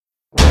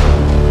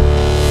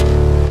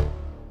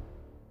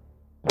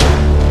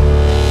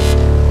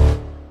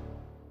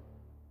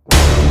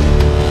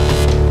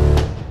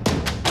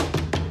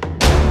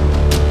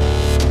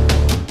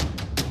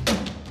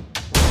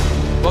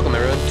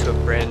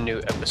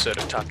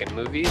episode of Talking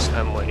Movies.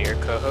 I'm one of your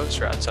co-hosts,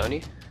 Rod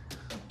Sony.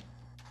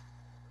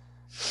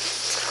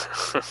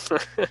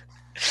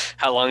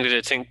 How long did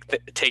it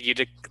take you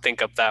to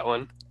think up that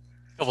one?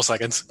 Couple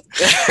seconds.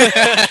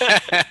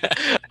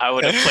 I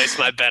would have placed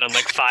my bet on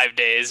like 5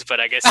 days, but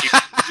I guess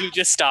you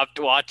just stopped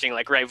watching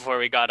like right before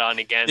we got on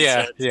again.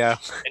 Yeah, so yeah.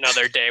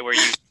 Another day where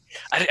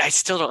I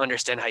still don't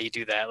understand how you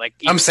do that. Like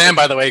I'm Sam,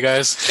 by the way,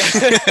 guys.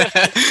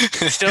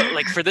 Still,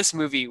 like for this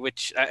movie,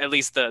 which at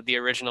least the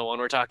original one,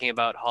 we're talking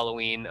about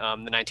Halloween, the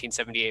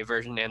 1978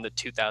 version and the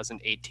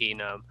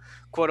 2018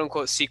 quote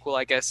unquote sequel,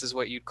 I guess is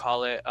what you'd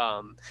call it.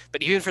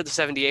 But even for the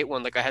 78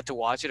 one, like I had to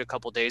watch it a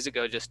couple days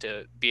ago just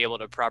to be able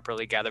to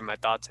properly gather my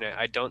thoughts in it.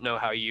 I don't know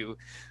how you.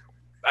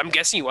 I'm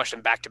guessing you watched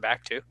them back to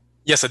back too.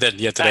 Yes, I did.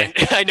 Yeah, today.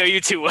 I know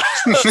you too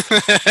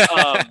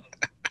well.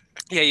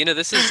 Yeah,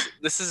 this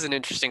is an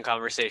interesting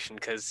conversation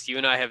because you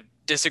and I have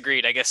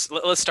disagreed. I guess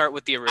let's start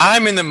with the original.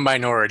 I'm in the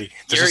minority.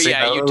 Let's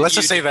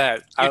just say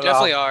that. You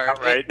definitely are.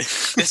 Right.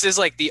 This is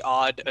like the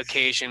odd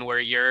occasion where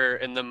you're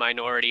in the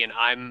minority and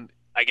I'm,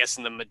 I guess,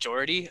 in the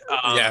majority.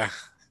 Yeah.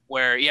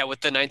 Where,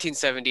 with the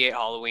 1978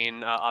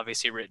 Halloween,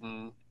 obviously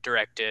written,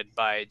 directed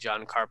by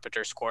John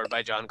Carpenter, scored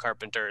by John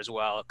Carpenter as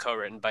well,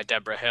 co-written by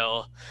Deborah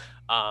Hill.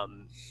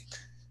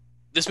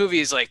 This movie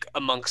is like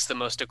amongst the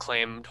most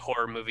acclaimed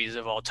horror movies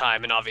of all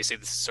time, and obviously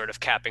this is sort of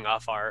capping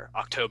off our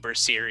October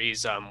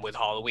series with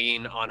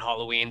Halloween. On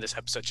Halloween, this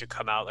episode should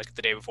come out like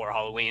the day before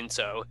Halloween,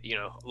 so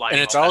and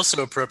it's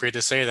also appropriate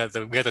to say that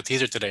we had the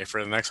teaser today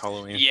for the next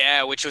Halloween.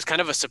 Yeah, which was kind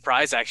of a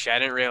surprise actually. I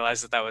didn't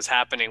realize that was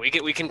happening. We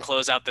can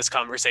close out this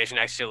conversation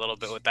actually a little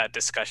bit with that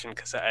discussion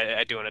because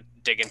I do want to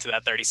dig into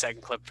that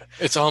 30-second clip.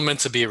 It's all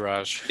meant to be,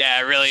 Raj. Yeah,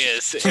 it really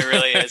is. It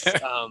really is.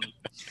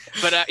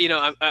 But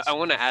I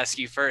want to ask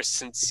you first,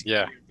 since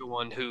you're the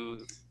one who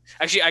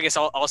actually, I guess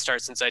I'll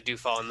start since I do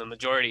fall in the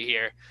majority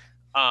here.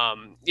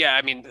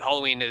 I mean,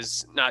 Halloween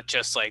is not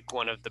just like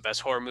one of the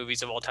best horror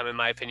movies of all time in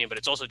my opinion, but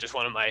it's also just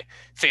one of my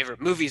favorite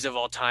movies of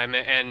all time.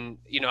 And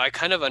I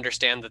kind of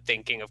understand the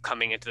thinking of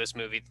coming into this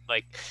movie,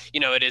 like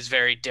it is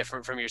very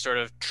different from your sort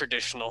of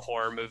traditional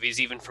horror movies,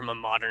 even from a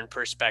modern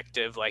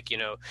perspective, like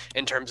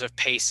in terms of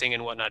pacing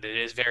and whatnot. It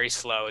is very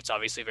slow. It's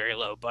obviously very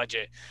low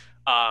budget.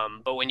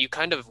 But when you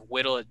kind of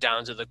whittle it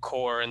down to the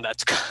core, and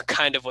that's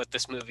kind of what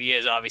this movie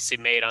is, obviously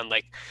made on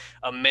like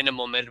a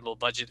minimal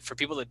budget. For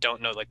people that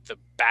don't know like the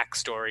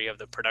backstory of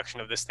the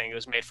production of this thing, it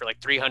was made for like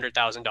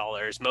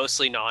 $300,000,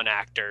 mostly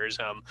non-actors,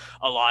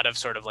 a lot of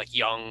sort of like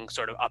young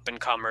sort of up and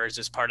comers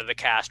as part of the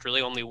cast.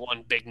 Really only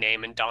one big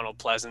name in Donald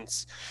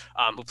Pleasance,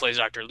 who plays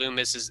Dr.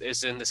 Loomis,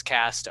 is in this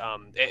cast.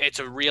 It's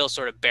a real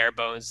sort of bare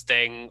bones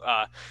thing.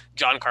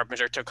 John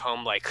Carpenter took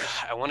home like,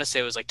 I want to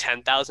say it was like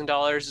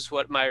 $10,000 is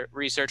what my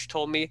research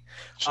told me.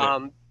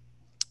 Sure.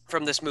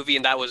 From this movie,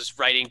 and that was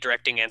writing,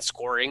 directing, and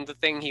scoring the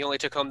thing. He only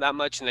took home that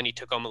much, and then he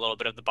took home a little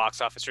bit of the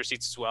box office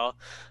receipts as well.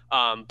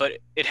 But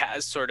it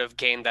has sort of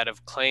gained that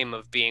acclaim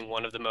of being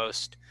one of the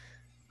most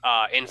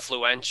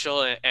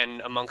influential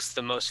and amongst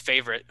the most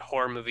favorite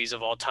horror movies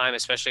of all time,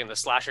 especially in the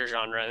slasher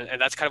genre. And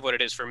that's kind of what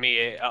it is for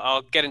me.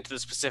 I'll get into the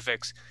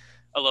specifics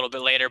a little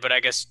bit later, but I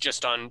guess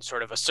just on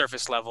sort of a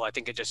surface level, I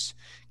think it just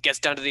gets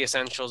down to the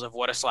essentials of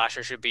what a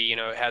slasher should be.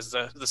 It has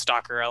the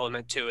stalker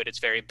element to it. It's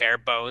very bare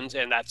bones,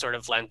 and that sort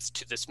of lends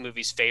to this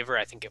movie's favor.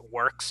 I think it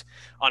works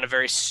on a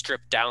very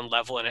stripped down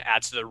level, and it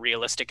adds to the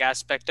realistic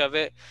aspect of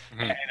it.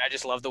 Mm-hmm. And I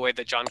just love the way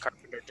that John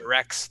Carpenter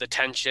directs the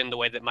tension, the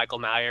way that Michael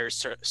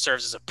Myers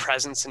serves as a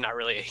presence and not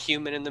really a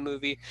human in the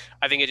movie.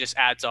 I think it just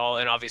adds all,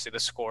 and obviously the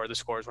score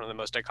is one of the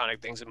most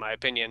iconic things in my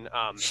opinion.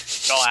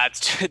 It all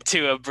adds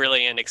to a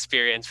brilliant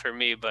experience for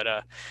me. But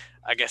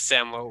I guess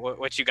Sam,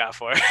 what you got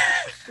for?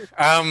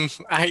 I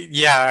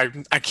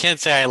can't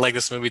say I like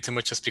this movie too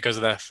much just because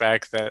of that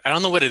fact that I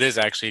don't know what it is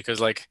actually, because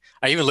like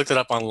I even looked it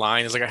up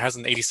online. It's like it has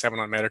an 87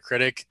 on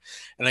Metacritic,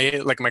 and I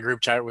like my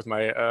group chat with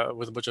my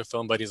with a bunch of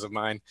film buddies of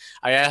mine.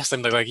 I asked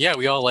them, they're like, yeah,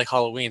 we all like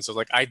Halloween. So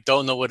like I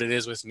don't know what it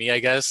is with me, I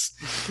guess.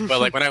 But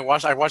like when I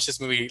watched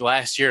this movie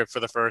last year for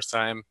the first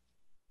time,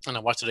 and I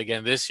watched it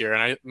again this year,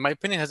 and my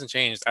opinion hasn't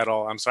changed at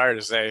all. I'm sorry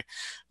to say,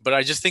 but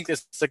I just think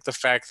it's like the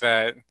fact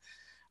that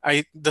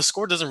the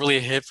score doesn't really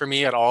hit for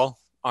me at all,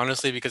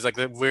 honestly, because like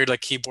the weird like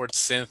keyboard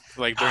synth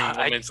like during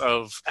moments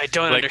of I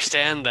don't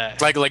understand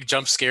that like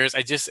jump scares.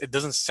 It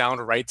doesn't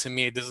sound right to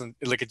me. It doesn't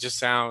like, it just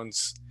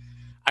sounds,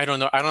 I don't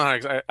know. I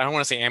don't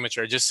want to say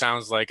amateur. It just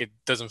sounds like it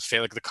doesn't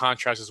fit. Like the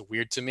contrast is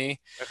weird to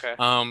me. Okay.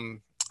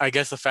 I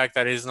guess the fact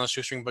that it is on a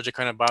shoestring budget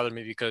kind of bothered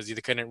me because they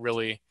couldn't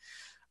really,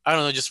 I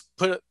don't know, just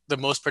put the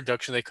most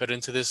production they could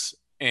into this.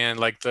 And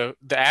like the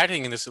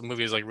acting in this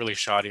movie is like really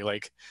shoddy.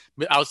 Like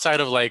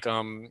outside of like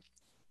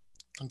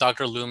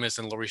Dr. Loomis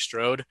and Laurie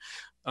Strode,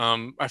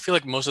 I feel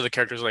like most of the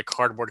characters are like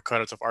cardboard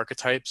cutouts of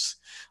archetypes.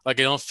 Like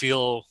they don't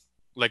feel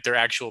like they're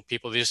actual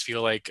people. They just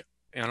feel like,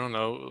 I don't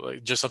know,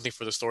 like just something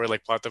for the story,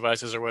 like plot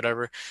devices or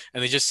whatever.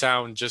 And they just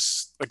sound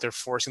just like they're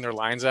forcing their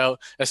lines out,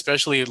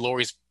 especially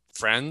Laurie's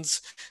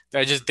friends.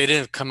 They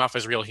didn't come off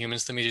as real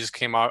humans to me. They just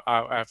came out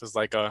as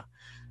like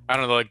I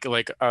don't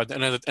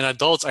know, an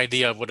adult's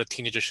idea of what a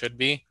teenager should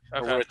be or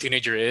Okay. what a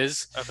teenager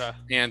is. Okay.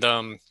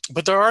 And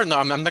but there are no,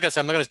 I'm not gonna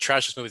say I'm not gonna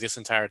trash this movie this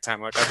entire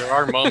time. Like there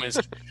are moments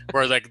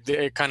where like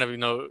it kind of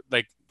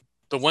like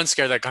the one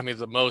scare that got me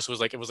the most was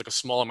like it was like a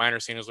small minor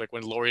scene. It was like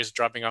when Laurie is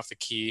dropping off the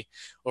key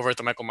over at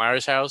the Michael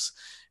Myers house,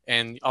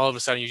 and all of a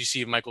sudden you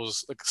see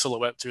Michael's like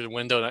silhouette through the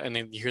window, and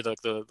then you hear the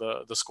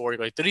score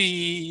like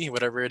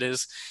whatever it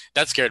is.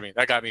 That scared me.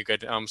 That got me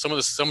good. Some of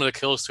the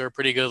kills too are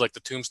pretty good. Like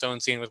the tombstone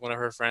scene with one of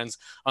her friends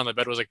on the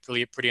bed was like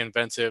pretty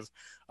inventive.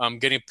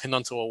 Getting pinned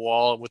onto a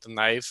wall with a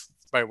knife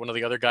by one of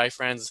the other guy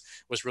friends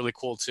was really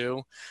cool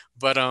too.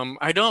 But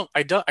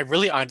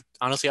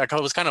honestly, I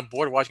was kind of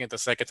bored watching it the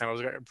second time. I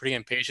was pretty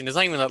impatient. It's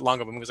not even that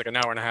long of a movie. It's like an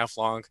hour and a half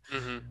long.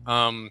 Hmm.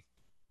 Um,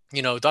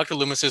 Dr.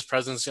 Loomis's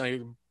presence,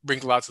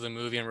 brings a lot to the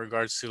movie in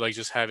regards to like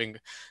just having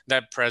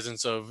that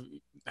presence of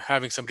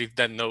having somebody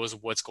that knows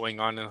what's going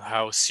on and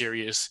how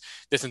serious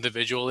this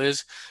individual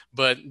is.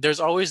 But there's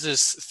always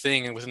this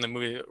thing within the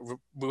movie,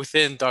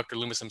 within Dr.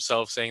 Loomis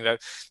himself, saying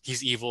that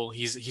he's evil.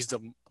 He's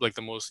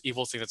the most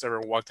evil thing that's ever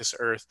walked this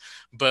earth.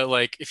 But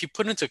like if you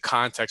put it into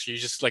context, you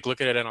just like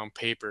look at it on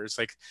paper. It's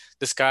like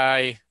this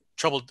guy,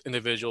 troubled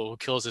individual who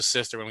kills his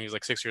sister when he was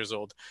like 6 years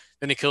old.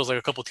 Then he kills like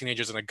a couple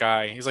teenagers and a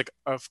guy. He's like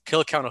a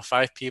kill count of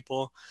 5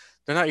 people.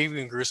 They're not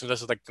even gruesome.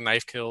 That's like the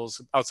knife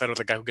kills outside of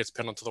the guy who gets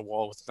pinned onto the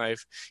wall with the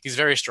knife. He's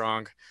very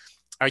strong.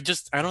 I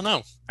don't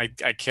know. I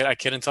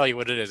can't tell you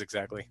what it is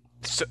exactly.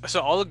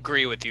 So I'll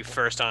agree with you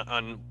first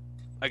on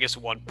I guess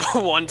one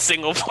one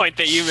single point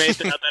that you made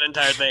throughout that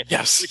entire thing.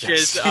 Yes, Which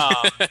yes. is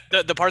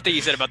the part that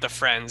you said about the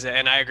friends,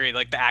 and I agree.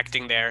 Like the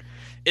acting there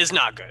is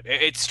not good.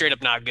 It's straight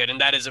up not good, and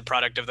that is a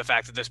product of the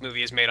fact that this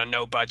movie is made on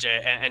no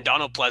budget. And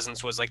Donald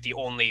Pleasance was like the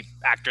only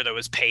actor that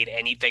was paid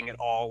anything at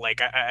all.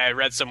 Like I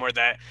read somewhere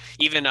that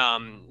even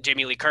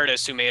Jamie Lee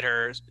Curtis, who made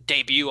her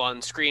debut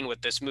on screen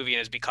with this movie and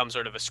has become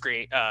sort of a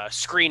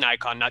screen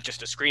icon, not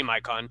just a scream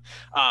icon.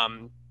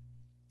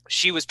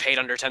 She was paid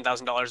under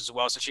 $10,000 as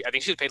well. So I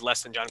think she was paid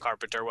less than John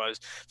Carpenter was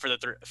for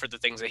the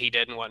things that he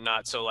did and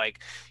whatnot. So like,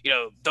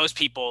 those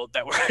people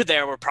that were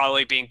there were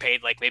probably being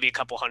paid like maybe a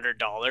couple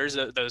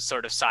 $100, those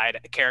sort of side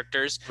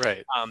characters,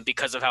 Right.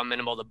 because of how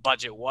minimal the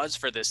budget was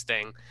for this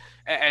thing.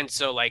 And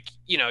so like,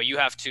 you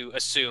have to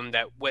assume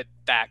that with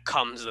that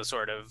comes the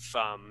sort of,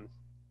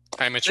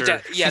 Amateur.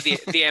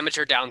 the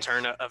amateur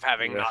downturn of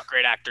having Yeah. not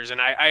great actors. And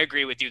I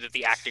agree with you that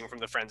the acting from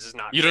the Friends is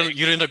not You great.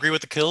 you didn't agree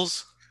with the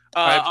kills?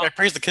 Uh, I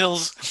praise the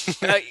kills.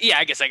 yeah,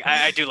 I guess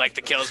I do like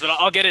the kills, but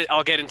I'll get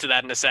into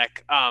that in a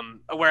sec.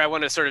 Where I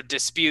want to sort of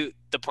dispute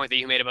the point that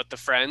you made about the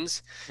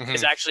friends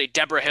is Mhm. actually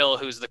Deborah Hill,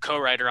 who's the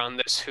co-writer on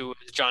this, who was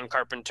John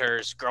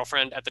Carpenter's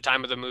girlfriend at the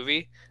time of the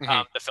movie,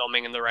 Mhm. the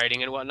filming and the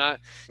writing and whatnot.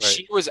 Right.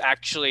 She was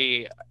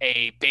actually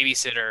a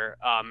babysitter,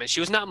 and she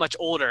was not much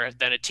older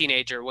than a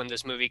teenager when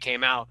this movie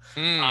came out.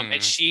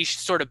 And she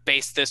sort of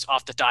based this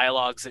off the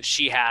dialogues that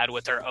she had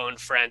with her own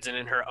friends and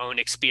in her own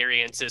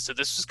experiences. So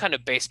this was kind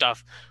of based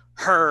off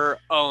her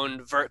own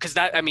because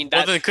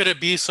Well, then could it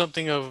be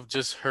something of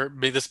just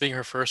this being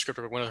her first script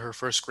or one of her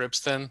first scripts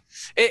then?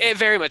 it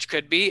very much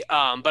could be,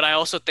 but I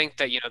also think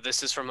that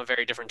this is from a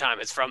very different time.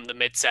 It's from the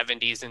mid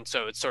 70s, and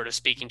so it's sort of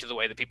speaking to the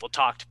way that people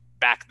talked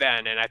back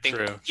then. And I think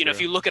True,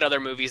 if you look at other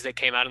movies that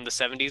came out in the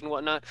 70s and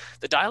whatnot,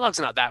 the dialogue's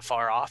not that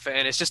far off,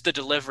 and it's just the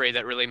delivery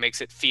that really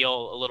makes it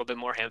feel a little bit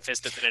more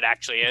ham-fisted than it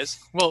actually is.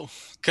 Well,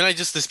 can I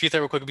just dispute that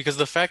real quick? Because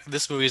the fact that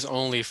this movie is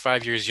only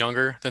 5 years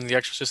younger than The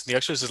Exorcist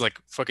is like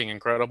fucking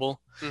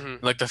incredible. Hmm.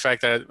 Like the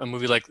fact that a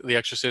movie like The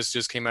Exorcist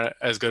just came out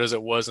as good as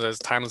it was and as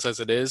timeless as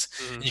it is.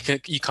 Hmm.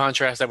 You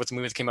contrast that with the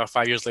movie that came out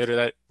 5 years later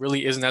that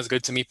really isn't as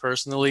good to me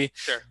personally.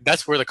 Sure.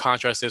 That's where the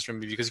contrast is for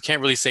me because you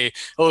can't really say,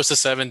 oh, it's the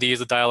 70s,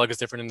 the dialogue is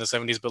different in the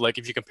 70s. But like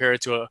if you compare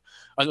it to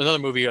another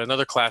movie,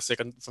 another classic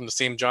from the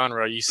same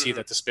genre, you see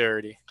that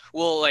disparity.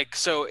 Well, like,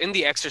 so in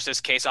the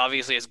Exorcist case,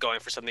 obviously it's going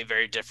for something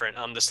very different.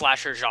 The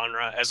slasher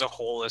genre as a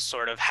whole is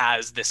sort of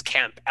has this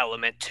camp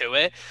element to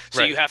it. So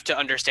Right. you have to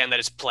understand that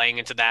it's playing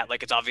into that.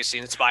 Like, it's obviously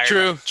inspired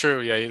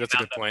True. Yeah, that's a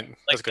good point. like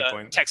That's a good the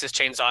point. Texas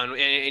Chainsaw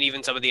and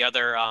even some of the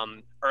other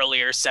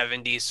earlier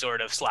 70s sort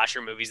of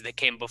slasher movies that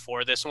came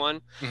before this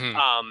one.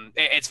 Mhm.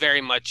 It's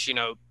very much,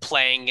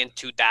 playing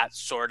into that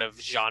sort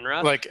of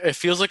genre. Like it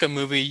feels like a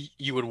movie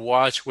you would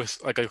watch with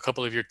like a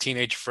couple of your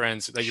teenage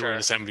friends that you were in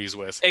the Sure. 70s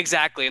with.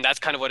 Exactly, and that's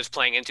kind of what it's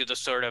playing into the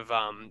sort of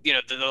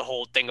the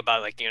whole thing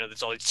about like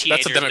there's all these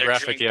That's a teenagers.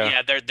 demographic,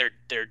 yeah.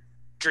 They're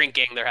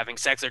drinking, they're having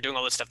sex, they're doing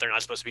all this stuff they're not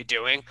supposed to be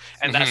doing,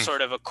 and that's Mhm.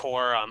 sort of a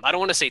core. I don't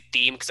want to say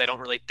theme because I don't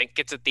really think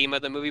it's a theme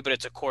of the movie, but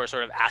it's a core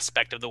sort of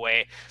aspect of the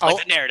way like I'll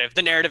the narrative.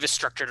 The narrative is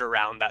structured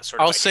around that sort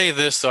of I'll idea. say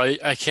this though,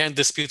 I can't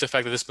dispute the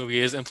fact that this movie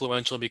is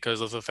influential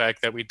because of the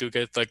fact that we do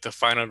get like the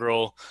final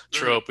girl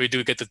trope. We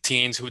do get the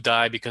teens who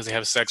die because they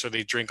have sex or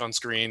they drink on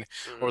screen,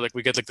 Mhm. or like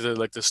we get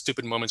like the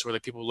stupid moments where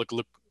like people look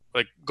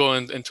like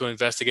going in to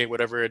investigate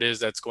whatever it is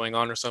that's going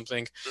on or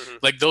something. Mhm.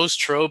 Like those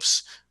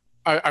tropes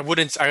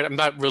I'm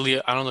not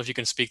really, I don't know if you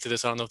can speak to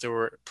this. I don't know if they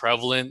were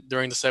prevalent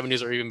during the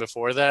 70s or even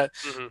before that,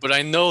 Mhm. but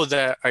I know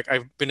that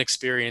I've been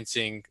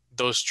experiencing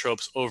those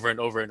tropes over and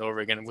over and over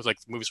again with like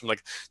movies from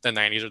like the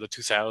 90s or the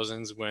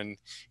 2000s when,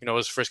 you know, I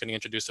was first getting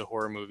introduced to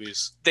horror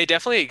movies. They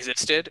definitely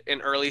existed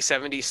in early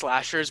 70s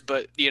slashers,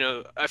 but you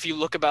know, if you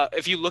look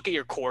at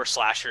your core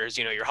slashers,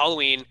 you know, your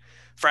Halloween,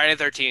 Friday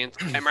the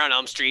 13th, Nightmare on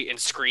Elm Street, and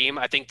Scream,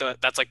 I think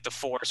that's like the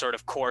four sort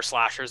of core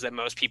slashers that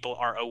most people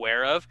are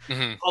aware of.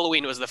 Mm-hmm.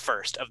 Halloween was the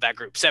first of that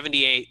group.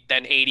 78,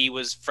 then 80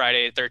 was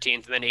Friday the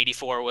 13th, and then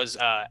 84 was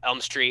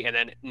Elm Street, and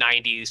then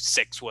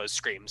 96 was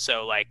Scream.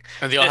 So like,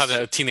 and they all have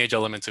that teenage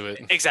element to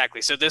it.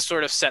 Exactly. So this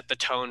sort of set the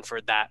tone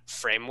for that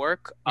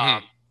framework.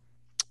 Mm-hmm.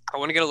 I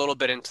want to get a little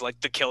bit into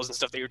like the kills and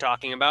stuff that you're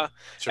talking about.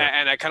 Sure.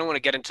 And I kind of want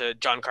to get into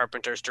John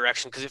Carpenter's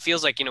direction because it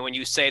feels like, you know, when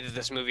you say that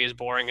this movie is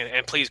boring,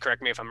 and please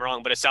correct me if I'm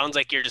wrong, but it sounds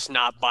like you're just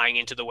not buying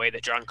into the way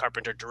that John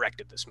Carpenter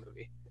directed this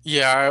movie.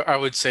 Yeah, I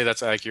would say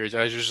that's accurate.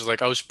 I was just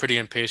like, I was pretty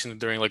impatient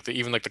during like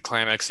even like the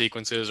climax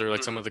sequences or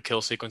like some of the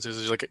kill sequences.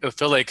 It's like, I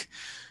feel like,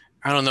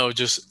 I don't know,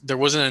 just there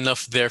wasn't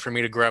enough there for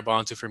me to grab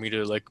onto for me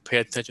to like pay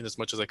attention as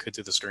much as I could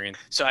to the screen.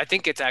 So I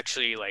think it's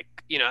actually like,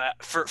 you know,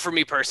 for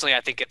me personally,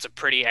 I think it's a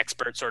pretty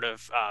expert sort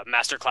of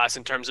masterclass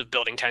in terms of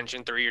building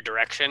tension through your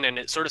direction. And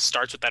it sort of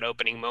starts with that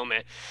opening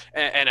moment.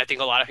 And I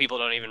think a lot of people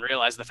don't even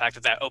realize the fact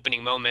that that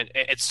opening moment,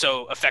 it's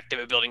so effective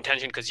at building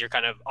tension because you're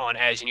kind of on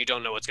edge and you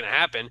don't know what's going to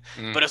happen.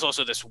 But it's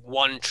also this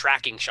one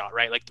tracking shot,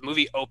 right? Like the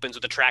movie opens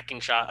with a tracking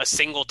shot, a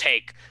single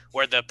take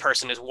where the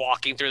person is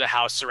walking through the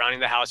house, surrounding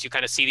the house. You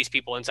kind of see these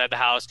people inside the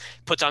house,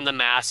 puts on the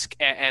mask,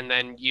 and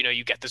then, you know,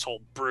 you get this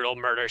whole brutal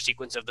murder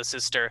sequence of the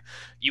sister.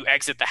 You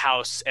exit the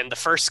house, and the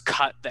first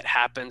cut that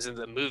happens in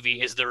the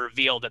movie is the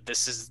reveal that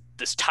this is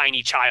this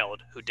tiny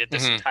child who did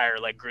this entire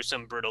like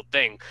gruesome, brutal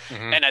thing.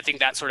 And I think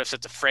that sort of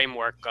sets a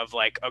framework of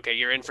like, okay,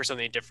 you're in for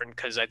something different.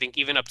 Because I think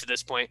even up to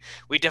this point,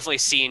 we've definitely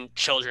seen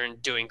children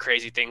doing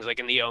crazy things like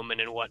in The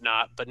Omen and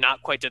whatnot, but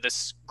not quite to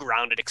this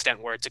grounded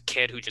extent where it's a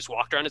kid who just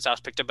walked around his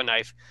house, picked up a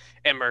knife,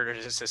 and murdered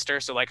his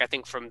sister. So like, I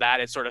think from that,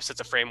 it sort of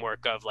sets a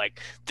framework of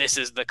like, this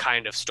is the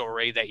kind of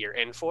story that you're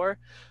in for.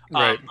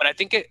 Right. But I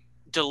think it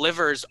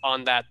delivers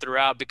on that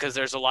throughout because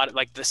there's a lot of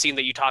like the scene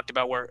that you talked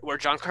about where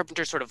John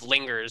Carpenter sort of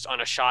lingers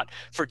on a shot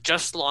for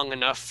just long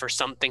enough for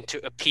something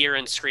to appear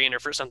in screen or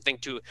for something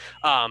to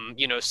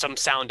you know, some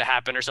sound to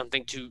happen or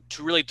something to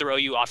really throw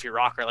you off your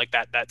rocker, like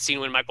that scene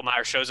when Michael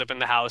Myers shows up in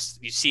the house.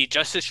 You see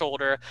just his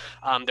shoulder.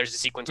 There's a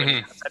sequence when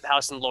he's outside the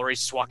house and Laurie's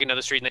just walking down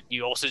the street, and then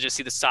you also just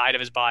see the side of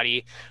his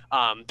body.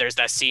 There's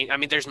that scene, I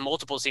mean, there's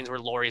multiple scenes where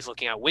Laurie's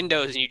looking out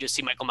windows and you just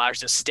see Michael Myers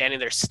just standing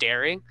there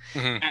staring.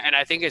 And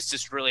I think it's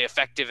just really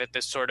effective at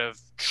this sort of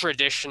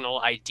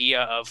traditional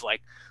idea of like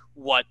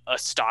what a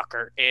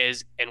stalker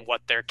is and what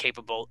they're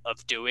capable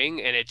of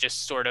doing. And it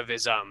just sort of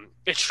is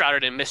it's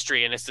shrouded in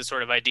mystery, and it's the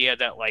sort of idea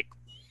that like,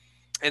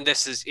 and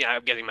this is, you know,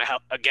 I'm getting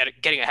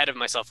ahead of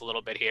myself a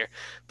little bit here,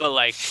 but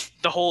like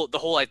the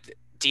whole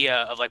idea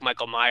of like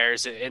Michael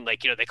Myers, and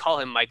like, you know, they call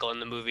him Michael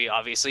in the movie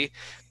obviously,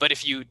 but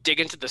if you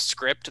dig into the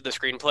script, the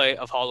screenplay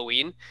of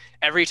Halloween,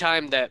 every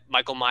time that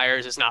Michael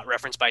Myers is not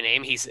referenced by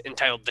name, he's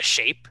entitled The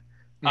Shape.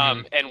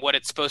 And what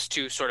it's supposed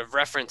to sort of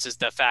reference is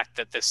the fact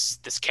that this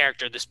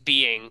character, this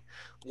being,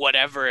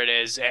 whatever it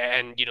is,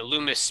 and you know,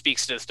 Loomis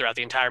speaks to this throughout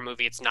the entire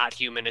movie, it's not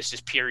human, it's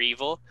just pure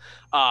evil.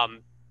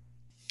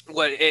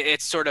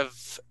 It's sort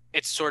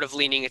of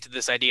leaning into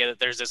this idea that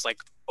there's this like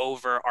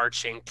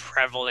overarching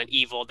prevalent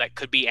evil that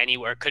could be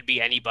anywhere, could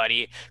be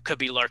anybody, could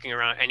be lurking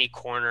around any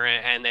corner,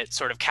 and it's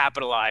sort of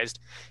capitalized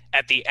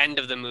at the end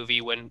of the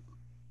movie when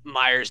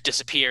Myers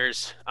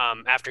disappears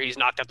after he's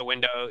knocked out the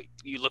window.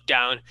 You look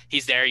down,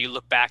 he's there. You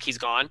look back, he's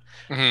gone.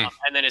 And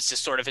then it's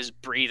just sort of his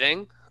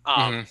breathing.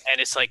 And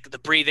it's like the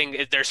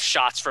breathing, there's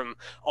shots from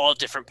all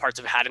different parts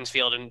of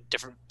Haddonfield and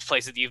different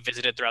places that you've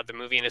visited throughout the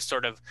movie. And it's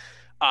sort of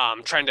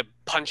trying to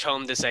punch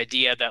home this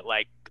idea that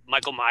like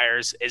Michael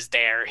Myers is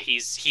there. He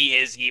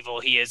is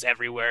evil. He is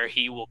everywhere.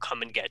 He will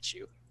come and get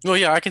you. Well,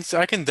 yeah, I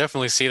can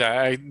definitely see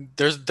that.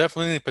 There's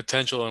definitely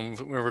potential in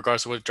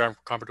regards to what John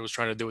Carpenter was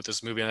trying to do with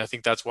this movie, and I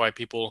think that's why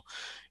people,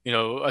 you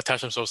know,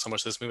 attach themselves so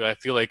much to this movie. I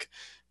feel like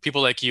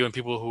people like you and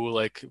people who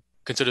like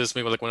consider this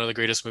movie like one of the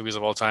greatest movies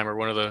of all time or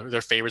one of their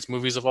favorites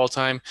movies of all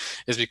time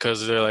is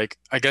because they're like,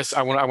 I guess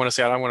I want to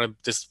say, I don't want to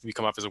just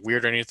come off as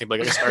weird or anything, but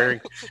like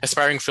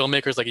aspiring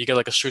filmmakers, like you get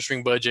like a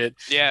shoestring budget,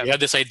 you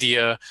have this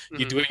idea,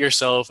 you do it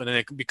yourself, and then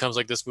it becomes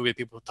like this movie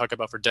people talk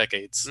about for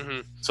decades.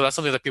 So that's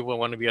something that people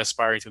want to be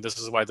aspiring to. This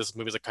is why this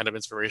movie is like kind of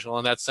inspirational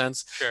in that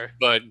sense. Sure.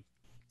 But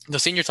the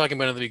scene you're talking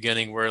about in the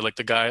beginning where like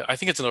the guy, I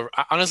think it's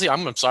honestly,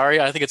 I'm sorry,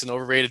 I think it's an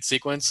overrated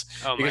sequence.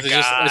 Oh because my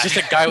God. it's just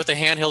a guy with a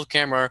handheld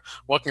camera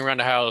walking around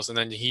the house, and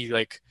then he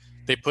like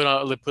they put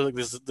like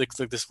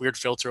this weird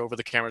filter over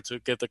the camera to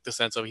get like the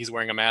sense of he's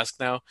wearing a mask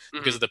now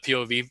because of the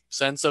POV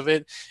sense of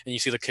it, and you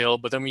see the kill.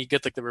 But then when you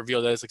get like the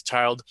reveal that it's like a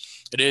child,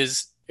 it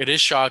is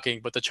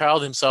shocking. But the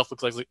child himself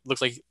looks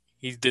like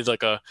he did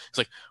like it's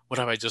like, what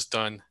have I just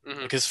done?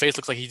 Like his face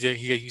looks like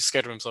he's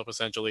scared of himself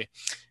essentially.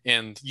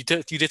 And you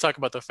did talk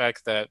about the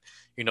fact that,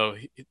 you know,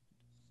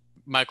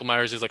 Michael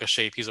Myers is like a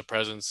shape, he's a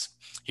presence,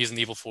 he's an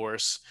evil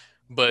force.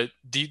 But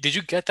did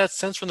you get that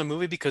sense from the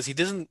movie? Because he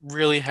doesn't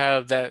really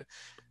have that.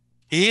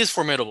 He is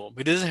formidable.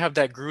 He doesn't have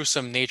that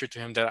gruesome nature to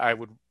him that I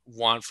would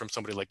want from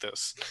somebody like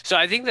this. So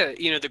I think that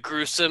the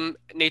gruesome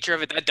nature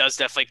of it, that does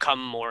definitely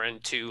come more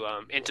into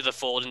the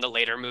fold in the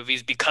later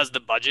movies because the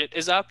budget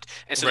is upped,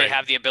 and so they Right.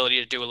 have the ability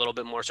to do a little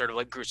bit more sort of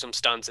like gruesome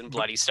stunts and But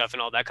bloody stuff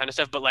and all that kind of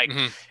stuff. But like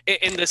hmm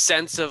in the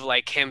sense of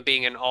like him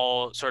being an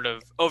all sort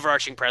of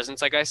overarching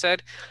presence, like I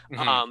said, hmm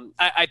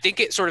I think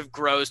it sort of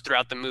grows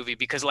throughout the movie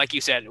because, like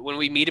you said, when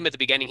we meet him at the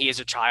beginning, he is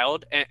a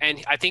child,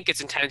 and I think it's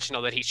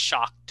intentional that he's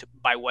shocked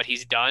by what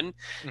he's done,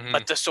 hmm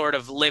but the sort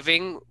of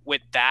living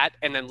with that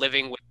and then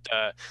living with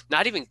the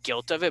not even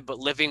guilt of it, but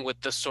living with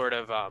the sort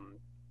of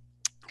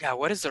God,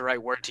 what is the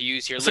right word to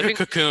use here? It's like a Living,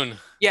 cocoon.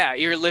 yeah,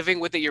 you're living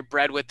with it, you're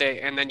bred with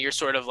it, and then you're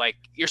sort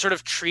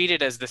of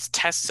treated as this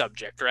test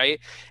subject, right?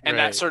 And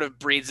that Right. sort of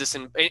breeds this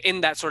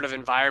in that sort of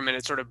environment,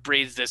 it sort of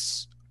breeds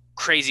this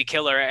crazy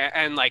killer,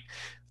 and like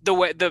the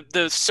way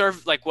the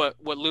serve like what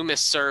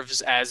Loomis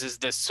serves as is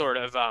this sort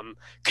of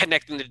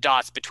connecting the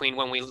dots between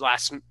when we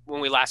last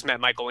met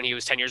Michael when he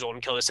was 10 years old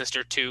and killed his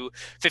sister to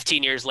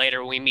 15 years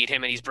later when we meet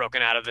him and he's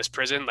broken out of this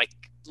prison. Like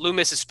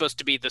Loomis is supposed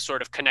to be the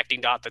sort of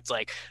connecting dot that's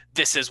like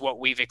this is what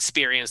we've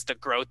experienced the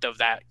growth of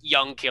that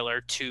young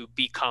killer to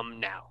become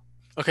now.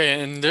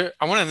 Okay, and there,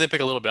 I want to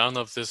nitpick a little bit. I don't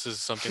know if this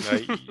is something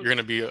that you're going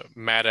to be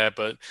mad at,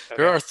 but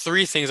there Okay. are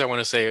three things I want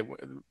to say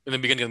in the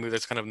beginning of the movie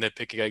that's kind of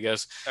nitpicky, I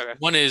guess. Okay.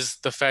 One is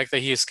the fact that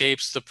he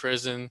escapes the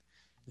prison,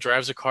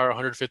 drives a car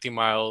 150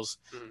 miles.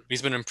 Mhm.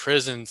 He's been in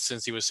prison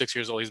since he was 6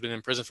 years old. He's been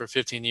in prison for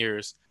 15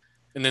 years.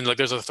 And then like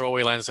there's a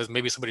throwaway line that says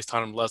maybe somebody's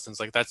taught him lessons.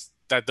 Like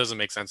that doesn't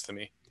make sense to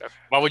me. Okay.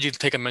 Why would you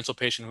take a mental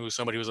patient who's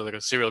somebody who's like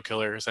a serial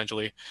killer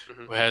essentially,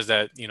 Mhm. who has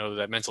that,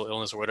 that mental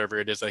illness or whatever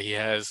it is that he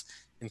has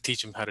and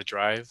teach him how to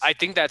drive? I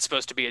think that's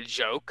supposed to be a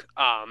joke.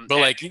 But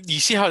like you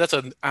see how that's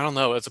I don't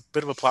know, it's a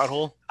bit of a plot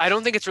hole. I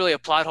don't think it's really a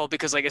plot hole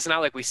because like it's not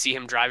like we see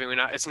him driving.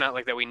 It's not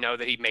like that we know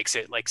that he makes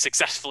it like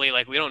successfully.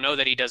 Like we don't know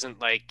that he doesn't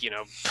like go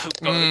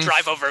Mm,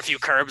 drive over a few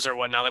curbs or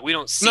whatnot. Like we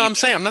don't no,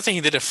 see I'm not saying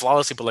he did it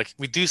flawlessly, but like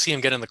we do see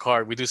him get in the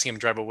car, we do see him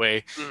drive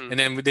away, that. Mhm, and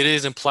then it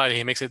is implied that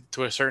he makes it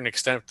to a certain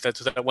extent that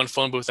to that one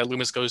phone booth that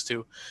Loomis goes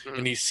to, mhm,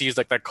 and he sees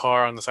like that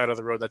car on the side of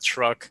the road, that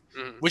truck,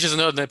 mhm. which is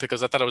another nit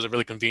because I thought it was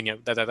really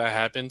convenient that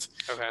happened.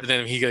 Okay. And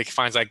then he like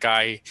finds that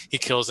guy, he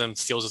kills him,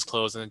 steals his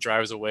clothes, and then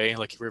drives away.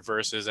 Like he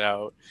reverses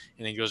out,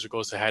 and then he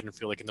goes to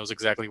Haddonfield, like he knows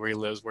exactly where he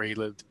lives, where he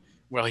lived.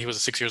 Well, he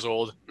was 6 years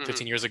old, Mhm,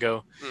 15 years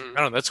ago. mhm.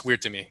 I don't know. That's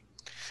weird to me.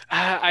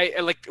 I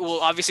like well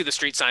obviously the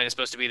street sign is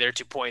supposed to be there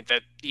to point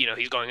that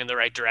he's going in the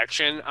right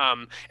direction.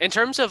 In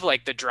terms of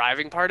like the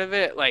driving part of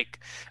it, like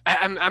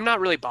I'm not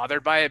really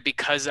bothered by it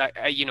because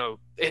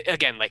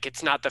again like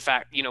it's not the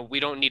fact we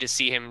don't need to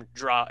see him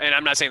draw, and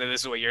I'm not saying that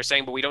this is what you're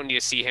saying, but we don't need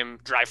to see him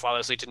drive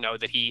flawlessly to know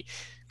that he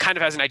kind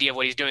of has an idea of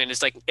what he's doing.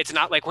 It's like it's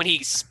not like when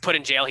he's put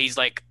in jail he's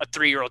like a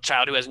 3-year-old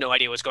child who has no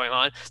idea what's going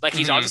on. Like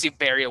he's Hmm. obviously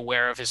very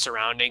aware of his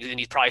surroundings and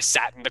he's probably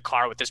sat in the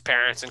car with his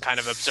parents and kind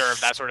of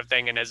observed that sort of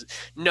thing and has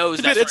knows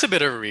that It's sort a of.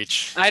 bit of a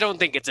reach. I don't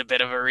think it's a bit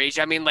of a reach.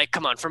 I mean, like,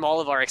 come on, from all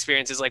of our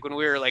experiences, like when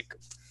we were like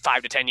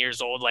 5 to 10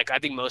 years old, like I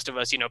think most of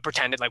us,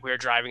 pretended like we were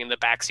driving in the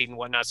back seat and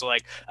whatnot. So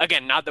like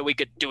again, not that we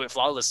could do it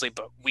flawlessly,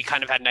 but we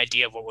kind of had an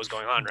idea of what was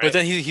going on, But right?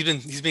 then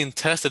he's being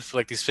tested for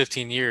like these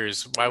 15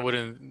 years. Why Mhm.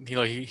 wouldn't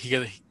he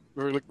get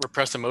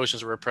repressed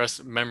emotions or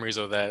repressed memories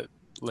of that?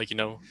 Like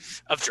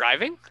Of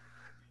driving?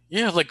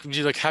 yeah, like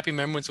like happy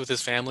memories with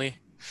his family.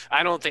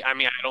 I don't think. I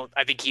mean, I don't.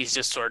 I think he's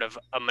just sort of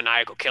a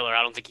maniacal killer.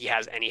 I don't think he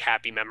has any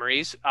happy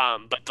memories.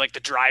 But like the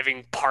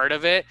driving part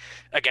of it,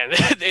 again,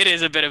 it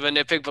is a bit of a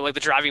nitpick. But like the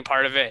driving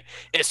part of it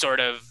is sort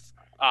of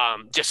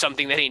just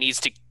something that he needs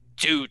to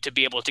do to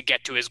be able to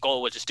get to his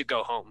goal, which is to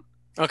go home.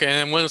 Okay, and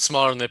then one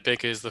smaller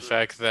nitpick is the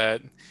fact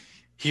that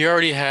he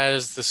already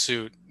has the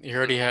suit. He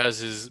already Mhm. has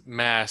his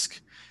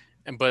mask,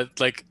 and but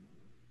like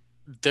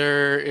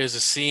there is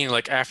a scene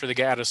like after they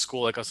get out of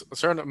school, like a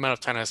certain amount of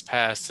time has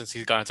passed since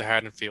he's gone to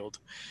Haddonfield,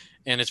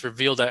 and it's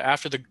revealed that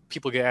after the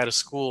people get out of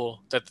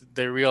school, that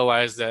they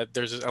realize that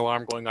there's an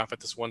alarm going off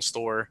at this one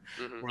store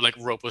Mhm. where like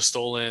rope was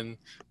stolen,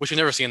 which we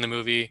never see in the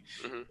movie,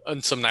 Mhm.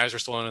 and some knives were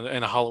stolen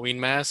and a Halloween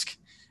mask.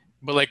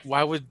 But like,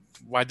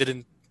 why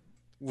didn't,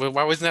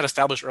 why wasn't that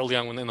established early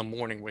on in the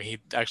morning when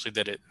he actually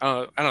did it?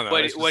 I don't know.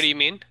 It's What do just you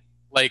mean?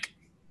 like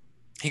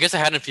he gets to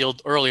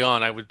Haddonfield early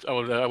on. I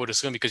would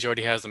assume because he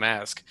already has the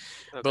mask.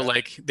 But Okay.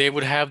 like they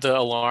would have the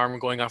alarm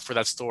going off for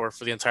that store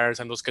for the entire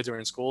time those kids are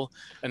in school,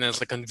 and then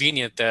it's like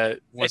convenient that I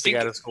once they get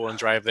think. out of school and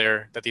drive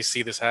there, that they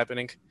see this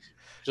happening,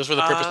 just for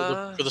the purpose of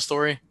Uh, for the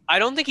story. I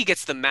don't think he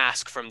gets the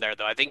mask from there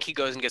though. I think he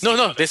goes and gets No, the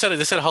no, other. they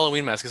said a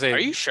Halloween mask. They Are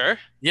say you sure?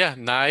 yeah,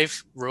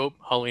 knife, rope,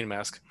 Halloween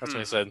mask. That's what Hmm.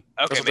 they said.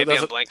 Okay, maybe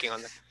I'm blanking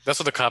on that. That's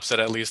what the cop said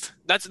at least.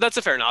 That's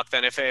a fair knock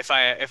then. If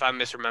I'm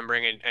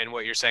misremembering and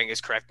what you're saying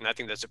is correct, and I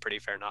think that's a pretty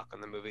fair knock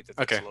on the movie. That's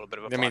Okay, a little bit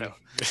of a I plot mean, hole.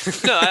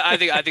 No, I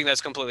think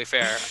that's completely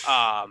fair.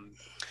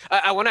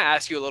 I want to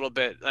ask you a little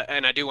bit,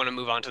 and I do want to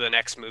move on to the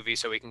next movie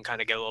so we can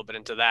kind of get a little bit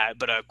into that.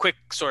 But a quick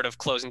sort of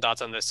closing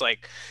thoughts on this,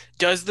 like,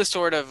 does the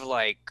sort of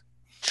like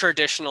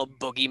traditional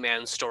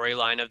boogeyman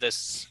storyline of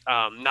this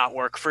not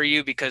work for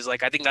you? Because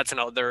like I think that's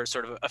another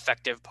sort of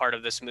effective part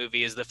of this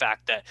movie is the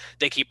fact that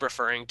they keep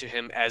referring to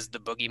him as the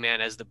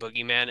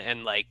boogeyman,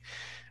 and like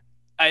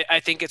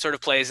I think it sort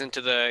of plays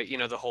into the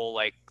the whole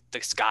like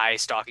this guy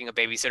stalking a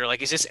babysitter.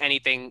 Like, is this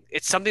anything?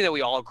 It's something that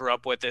we all grew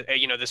up with.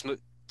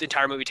 The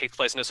entire movie takes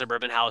place in a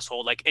suburban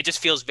household. Like, it just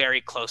feels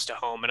very close to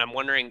home. And I'm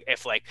wondering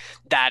if like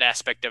that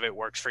aspect of it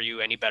works for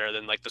you any better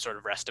than like the sort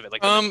of rest of it.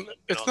 Like,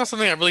 it's not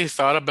something I really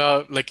thought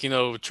about. Like,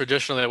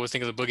 traditionally I would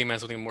think of the boogeyman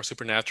as something more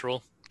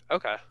supernatural.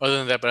 Okay. Other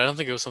than that, but I don't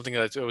think it was something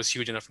that was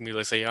huge enough for me to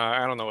like say,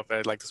 I don't know if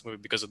I like this movie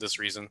because of this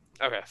reason.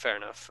 Okay, fair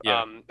enough.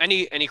 Yeah.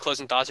 Any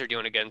closing thoughts, or do you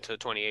want to get into the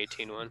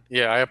 2018 one?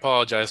 Yeah, I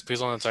apologize. Please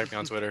don't attack me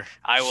on Twitter.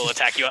 I will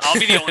attack you. I'll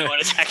be the only one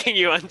attacking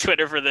you on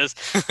Twitter for this.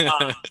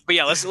 But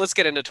yeah, let's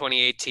get into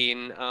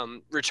 2018.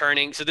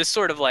 Returning. So this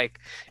sort of like,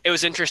 it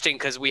was interesting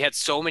because we had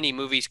so many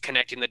movies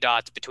connecting the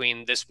dots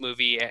between this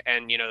movie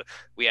and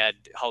we had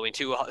Halloween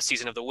 2,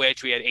 Season of the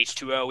Witch, we had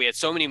H2O, we had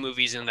so many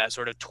movies in that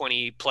sort of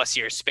 20 plus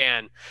year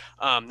span.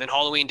 Then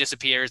Halloween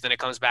disappears, then it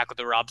comes back with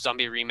the Rob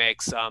Zombie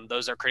remakes.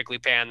 Those are critically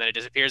panned, then it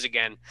disappears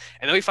again.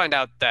 And then we find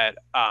out that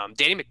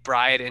Danny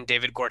McBride and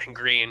David Gordon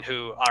Green,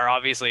 who are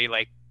obviously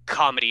like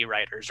comedy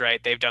writers,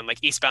 right? They've done like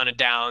Eastbound and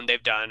Down,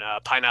 they've done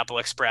Pineapple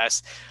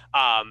Express.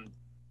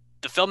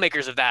 The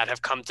filmmakers of that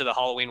have come to the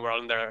Halloween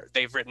world and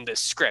they've written this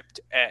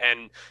script,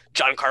 and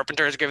John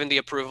Carpenter has given the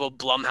approval.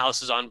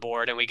 Blumhouse is on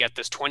board, and we get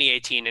this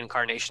 2018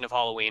 incarnation of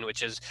Halloween,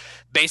 which is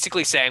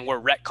basically saying we're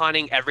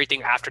retconning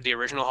everything after the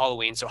original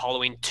Halloween. So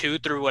Halloween 2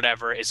 through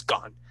whatever is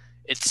gone.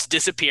 It's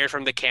disappeared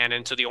from the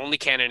canon. So the only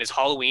canon is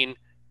Halloween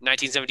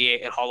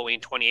 1978 and Halloween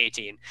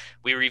 2018.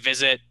 We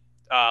revisit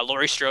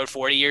Laurie Strode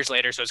 40 years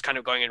later, so it's kind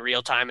of going in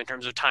real time in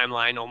terms of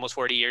timeline, almost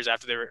 40 years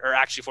after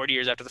actually 40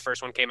 years after the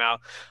first one came out.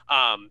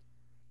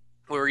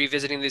 We're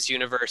revisiting this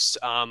universe.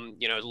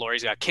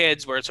 Laurie's got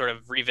kids. We're sort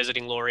of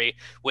revisiting Laurie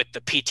with the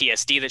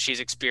PTSD that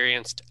she's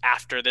experienced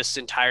after this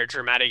entire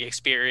traumatic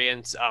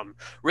experience,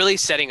 really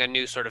setting a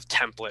new sort of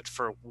template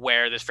for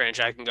where this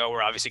franchise can go.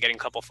 We're obviously getting a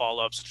couple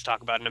follow-ups to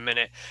talk about in a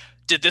minute.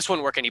 Did this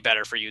one work any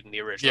better for you than the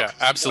original? Yeah,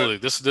 absolutely.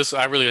 This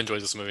I really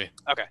enjoyed this movie.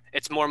 Okay.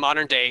 It's more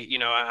modern day.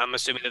 I'm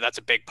assuming that that's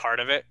a big part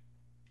of it.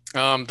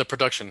 The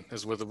production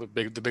is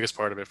the biggest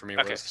part of it for me.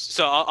 Okay,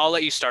 so I'll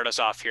let you start us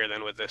off here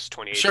then with this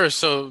 2018. Sure.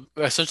 So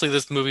essentially,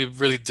 this movie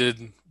really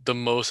did the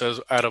most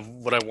out of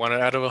what I wanted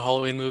out of a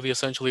Halloween movie,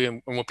 essentially,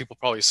 and what people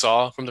probably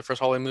saw from the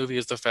first Halloween movie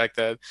is the fact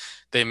that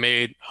they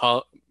made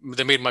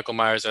Michael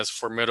Myers as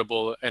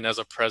formidable and as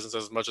a presence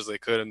as much as they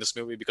could in this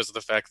movie, because of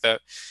the fact that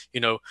we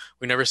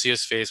never see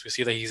his face. We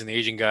see that he's an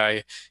Asian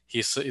guy.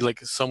 He's like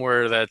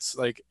somewhere that's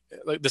like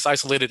this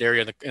isolated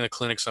area in a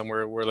clinic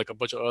somewhere where like a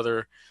bunch of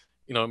other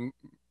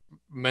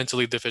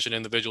mentally deficient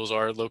individuals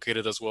are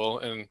located as well.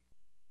 And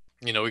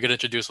we get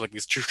introduced like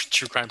these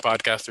true crime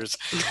podcasters,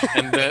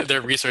 and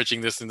they're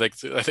researching this, and like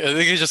I think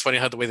it's just funny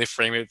how the way they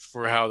frame it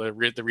for how the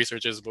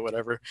research is, but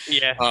whatever.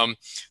 Yeah.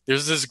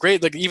 There's this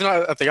great, like, even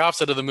at the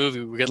offset of the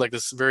movie, we get like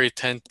this very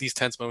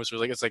tense moments where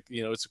like it's like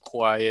it's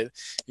quiet.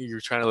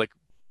 You're trying to like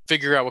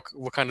figure out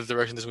what kind of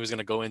direction this movie is going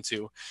to go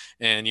into,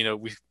 and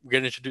we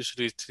get introduced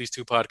to these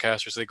two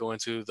podcasters. They go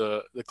into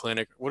the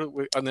clinic,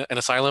 an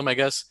asylum, I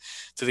guess,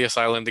 to the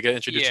asylum. They get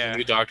introduced to the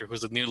new doctor,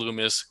 who's the new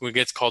Loomis, who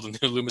gets called the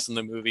new Loomis in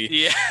the movie.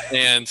 Yeah.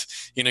 And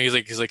he's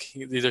like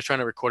they're trying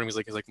to record him. He's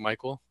like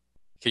Michael,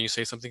 can you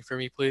say something for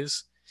me,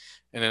 please?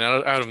 And then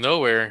out of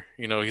nowhere,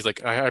 he's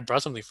like, I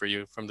brought something for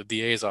you from the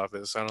DA's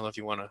office. I don't know if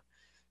you want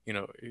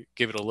to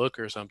give it a look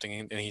or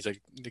something. And he's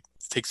like,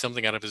 takes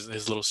something out of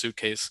his little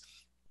suitcase.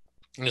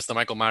 And it's the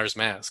Michael Myers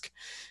mask.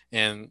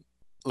 And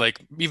like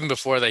even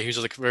before that, he was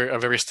like a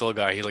very still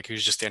guy. He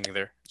was just standing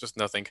there, just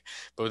nothing.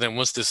 But then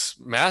once this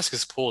mask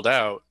is pulled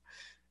out,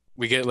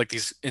 we get like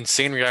these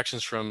insane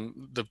reactions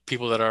from the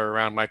people that are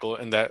around Michael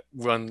in that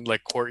run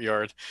like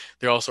courtyard.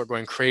 They all start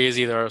going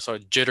crazy. They all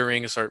start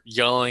jittering, start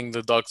yelling.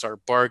 The dogs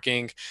start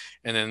barking,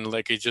 and then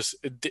like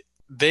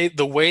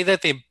the way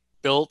that they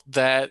built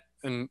that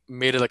and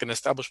made it like an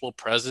establishable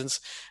presence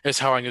is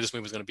how I knew this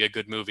movie was going to be a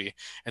good movie.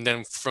 And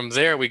then from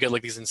there, we get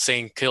like these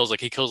insane kills. Like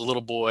he kills a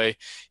little boy,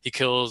 he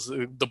kills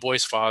the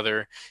boy's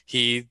father,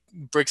 he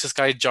breaks this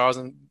guy's jaws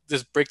and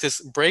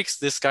breaks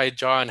this guy's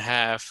jaw in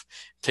half,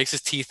 takes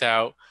his teeth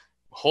out,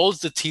 holds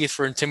the teeth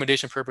for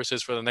intimidation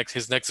purposes for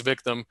his next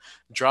victim,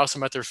 drops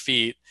him at their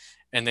feet,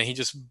 and then he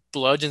just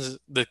bludgeons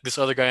this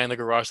other guy in the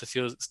garage to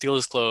steal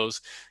his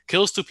clothes,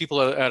 kills two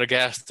people at a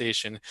gas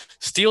station,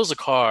 steals a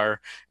car,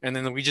 and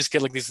then we just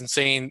get like these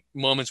insane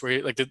moments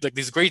where like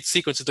these great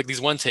sequences, like these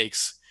one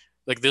takes.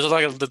 Like there's a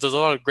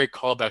lot of great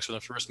callbacks from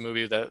the first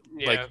movie that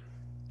like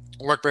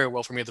worked very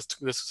well for me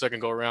this second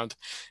go around.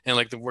 And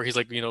like where he's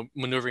like,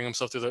 maneuvering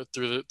himself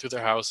through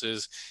their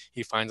houses,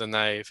 he finds a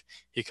knife,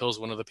 he kills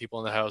one of the people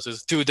in the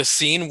houses. Dude, the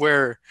scene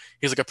where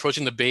he's like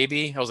approaching the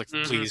baby, I was like,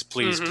 please,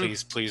 please,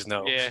 please, please,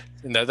 no. Yeah.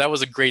 And that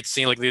was a great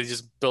scene. Like they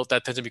just built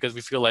that tension because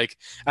we feel like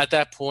at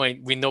that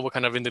point we know what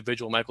kind of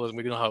individual Michael is, and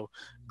we know how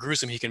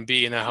gruesome he can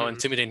be and how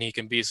intimidating he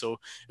can be. So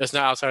it's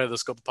not outside of the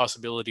scope of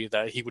possibility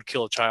that he would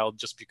kill a child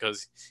just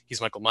because he's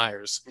Michael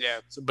Myers. Yeah.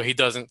 But he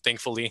doesn't,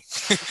 thankfully.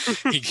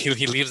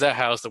 he leaves that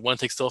house. The one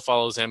take still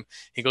follows him.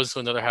 He goes to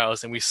another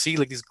house, and we see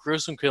like these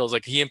gruesome kills.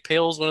 Like he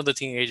impales one of the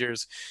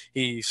teenagers.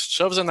 He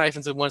shoves a knife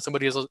into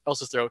somebody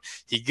else's throat.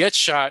 He gets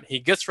shot. He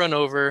gets run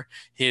over.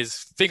 His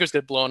fingers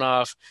get blown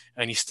off,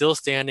 and he's still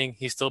standing.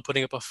 He's still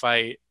putting up a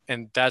fight.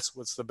 And that's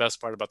what's the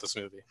best part about this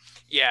movie.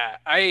 Yeah,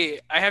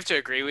 I have to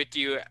agree with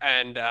you.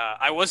 And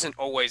I wasn't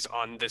always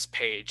on this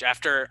page.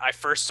 After I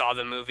first saw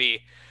the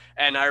movie,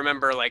 and I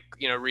remember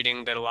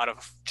reading that a lot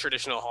of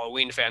traditional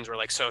Halloween fans were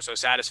like so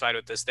satisfied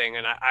with this thing.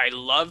 And I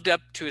loved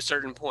up to a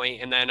certain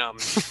point. And then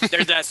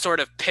there's that sort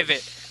of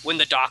pivot when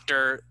the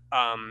doctor,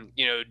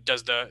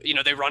 does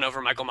they run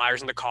over Michael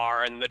Myers in the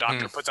car, and the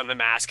doctor puts on the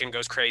mask and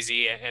goes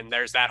crazy. And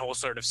there's that whole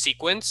sort of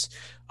sequence.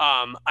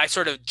 I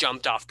sort of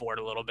jumped off board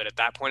a little bit at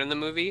that point in the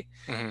movie.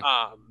 And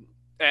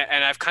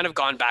I've kind of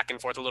gone back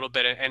and forth a little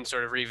bit and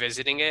sort of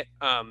revisiting it.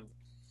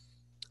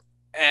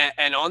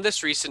 And on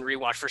this recent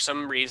rewatch, for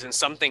some reason,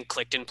 something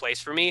clicked in place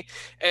for me.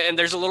 And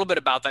there's a little bit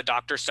about that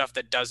doctor stuff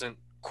that doesn't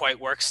quite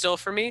work still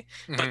for me,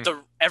 but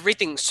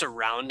everything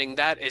surrounding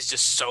that is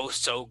just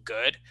so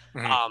good.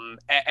 And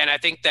I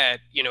think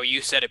that,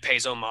 you said it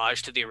pays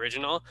homage to the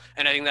original.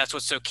 And I think that's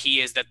what's so key,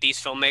 is that these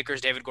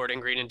filmmakers, David Gordon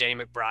Green and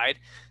Danny McBride,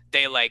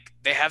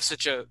 they have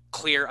such a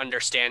clear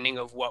understanding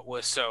of what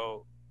was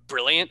so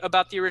brilliant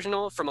about the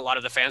original from a lot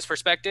of the fans'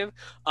 perspective.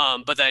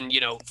 But then,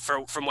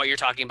 from what you're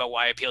talking about,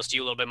 why it appeals to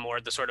you a little bit more,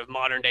 the sort of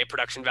modern day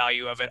production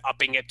value of it,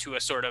 upping it to a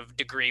sort of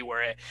degree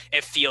where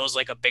it feels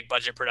like a big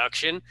budget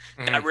production,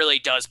 that really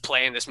does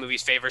play in this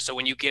movie's favor. So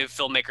when you give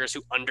filmmakers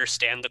who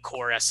understand the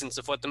core essence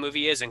of what the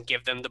movie is and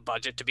give them the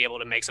budget to be able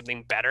to make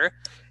something better,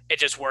 it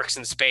just works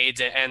in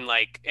spades. And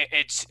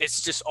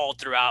it's just all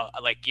throughout.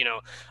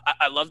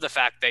 I love the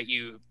fact that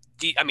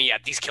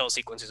these kill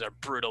sequences are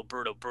brutal.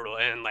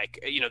 And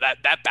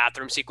that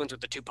bathroom sequence with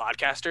the two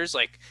podcasters,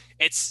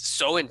 it's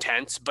so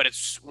intense, but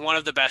it's one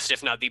of the best,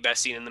 if not the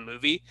best scene in the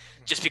movie,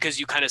 just because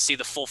you kind of see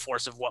the full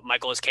force of what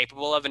Michael is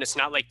capable of. And it's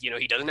not like,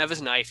 he doesn't have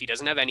his knife. He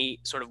doesn't have any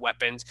sort of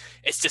weapons.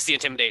 It's just the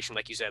intimidation.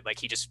 Like you said,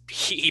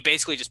 he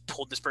basically just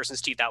pulled this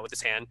person's teeth out with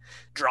his hand,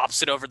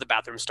 drops it over the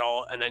bathroom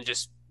stall, and then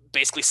just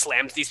basically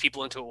slams these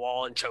people into a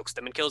wall and chokes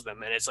them and kills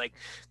them. And it's like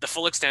the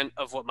full extent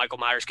of what Michael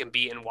Myers can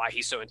be and why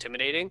he's so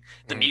intimidating.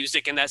 The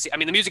music in that scene,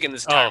 the music in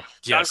this time,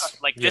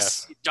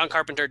 John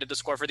Carpenter did the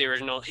score for the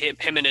original.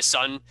 Him and his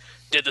son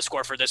did the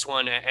score for this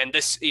one. And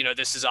this,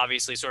 this is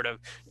obviously sort of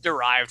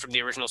derived from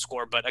the original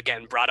score, but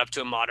again, brought up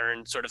to a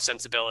modern sort of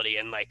sensibility.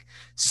 And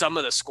some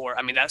of the score,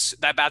 that's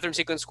that bathroom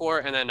sequence score.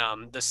 And then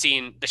the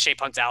scene, The Shape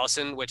Hunts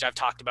Allison, which I've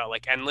talked about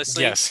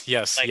endlessly. Yes.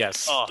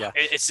 Oh, yeah.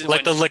 It's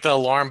like the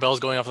alarm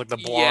bells going off, like the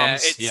bombs.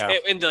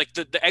 And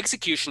the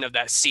execution of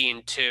that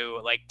scene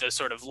too, like the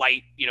sort of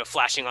light,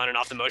 flashing on and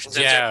off the motion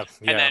sensor,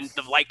 and then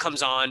the light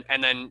comes on,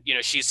 and then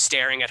she's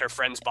staring at her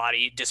friend's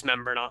body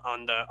dismembered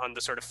on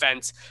the sort of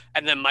fence,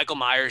 and then Michael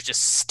Myers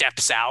just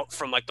steps out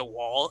from the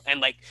wall,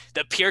 and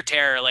the pure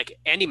terror.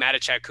 Andy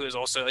Matichak, who is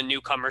also a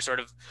newcomer,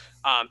 sort of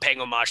paying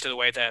homage to the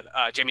way that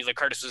Jamie Lee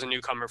Curtis was a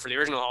newcomer for the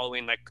original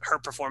Halloween. Her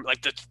performance,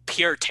 the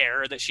pure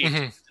terror that she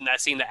in that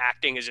scene, the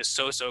acting is just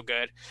so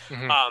good.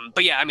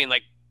 But yeah,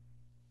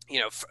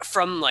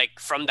 from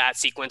that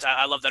sequence,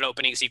 I love that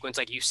opening sequence.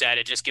 Like you said,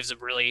 it just gives a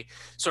really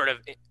sort of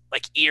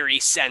eerie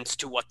sense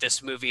to what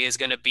this movie is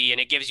going to be. And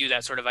it gives you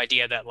that sort of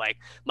idea that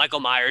Michael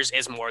Myers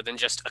is more than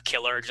just a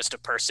killer, just a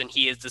person.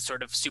 He is the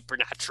sort of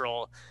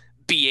supernatural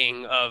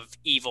being of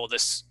evil,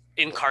 this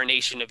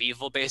incarnation of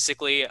evil,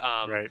 basically.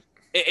 Right.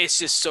 It's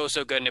just so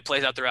good. And it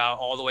plays out throughout,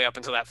 all the way up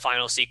until that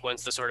final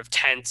sequence, the sort of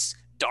tense,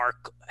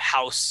 dark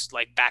house,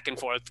 back and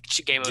forth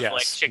game of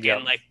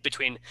chicken,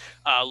 between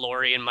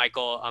Laurie and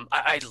Michael.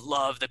 I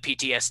love the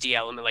PTSD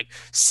element,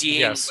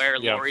 seeing where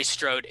Laurie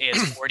Strode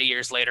is 40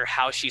 years later,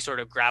 how she sort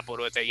of grappled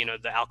with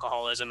it, the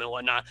alcoholism and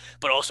whatnot,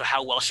 but also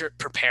how well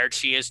prepared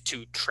she is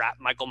to trap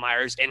Michael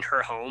Myers in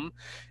her home.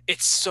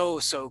 It's so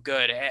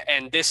good.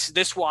 And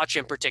this watch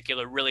in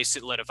particular really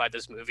solidified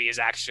this movie is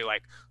actually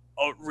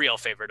a real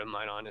favorite of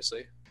mine,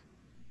 honestly.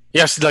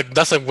 Yes,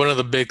 that's one of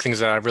the big things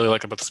that I really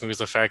like about this movie is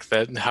the fact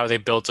that how they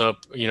built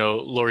up,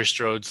 Laurie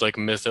Strode's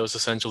mythos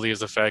essentially is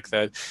the fact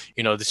that,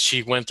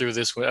 she went through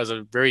this as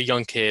a very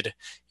young kid.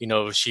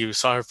 She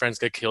saw her friends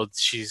get killed.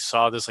 She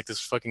saw this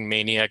this fucking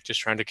maniac just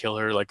trying to kill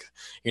her,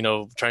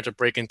 trying to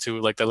break into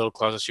that little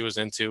closet she was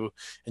into,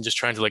 and just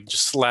trying to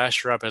just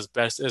slash her up as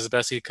best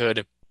he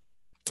could.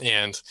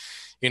 And,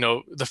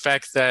 the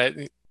fact that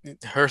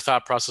her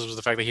thought process was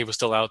the fact that he was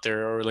still out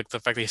there, or like the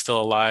fact that he's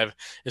still alive,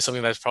 is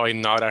something that's probably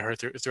gnawed at her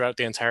throughout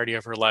the entirety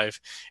of her life,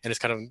 and it's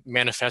kind of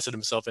manifested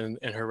himself in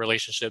her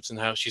relationships and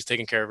how she's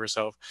taking care of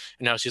herself,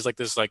 and now she's like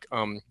this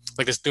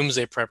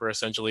doomsday prepper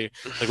essentially,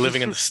 like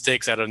living in the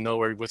sticks out of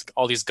nowhere with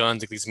all these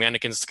guns, like these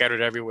mannequins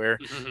scattered everywhere.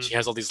 She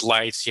has all these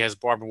lights, she has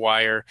barbed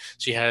wire,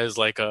 she has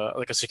like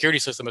a security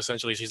system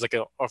essentially. She's like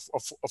a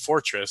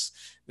fortress,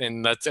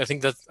 and I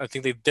think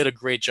they did a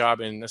great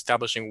job in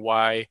establishing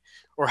why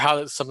or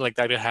how something like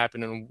that could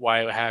happen and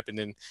why it happened,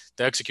 and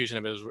the execution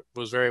of it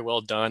was very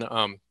well done.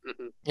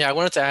 Yeah, I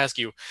wanted to ask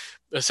you.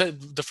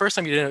 The first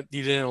time you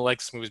didn't like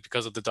this movie is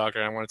because of the Doctor.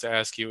 And I wanted to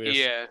ask you if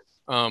Yeah.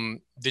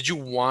 did you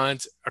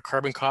want a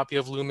carbon copy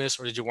of Loomis,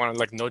 or did you want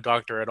like no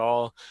Doctor at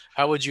all?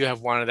 How would you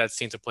have wanted that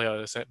scene to play out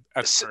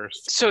at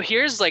first? So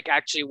here's like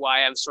actually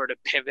why I'm sort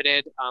of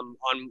pivoted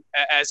on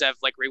as I've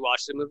like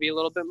rewatched the movie a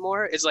little bit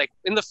more, is like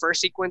in the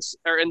first sequence,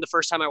 or in the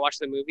first time I watched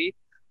the movie,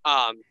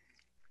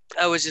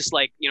 I was just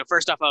like,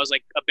 first off, I was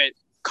like a bit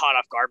caught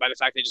off guard by the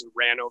fact they just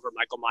ran over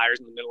Michael Myers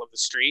in the middle of the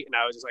street, and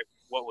I was just like,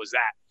 what was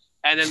that?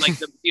 And then like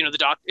the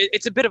doc,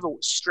 it's a bit of a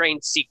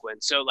strange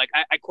sequence. So like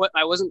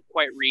I wasn't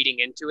quite reading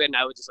into it, and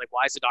I was just like,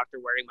 why is the Doctor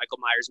wearing Michael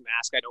Myers'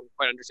 mask? I don't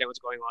quite understand what's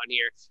going on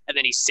here. And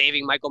then he's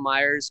saving Michael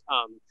Myers.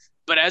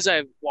 But as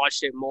I've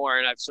watched it more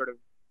and I've sort of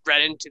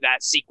read into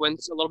that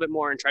sequence a little bit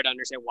more and tried to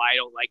understand why I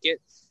don't like it,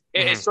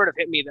 it sort of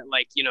hit me that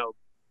like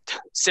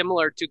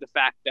similar to the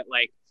fact that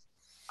like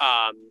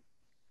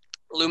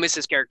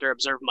Loomis's character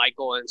observed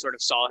Michael and sort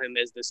of saw him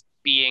as this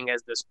being,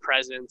 as this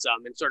presence,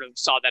 and sort of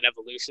saw that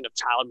evolution of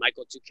child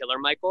Michael to killer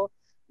Michael.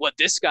 What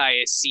this guy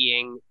is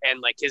seeing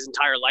and like his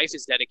entire life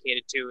is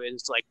dedicated to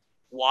is like,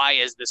 why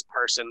is this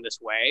person this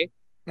way?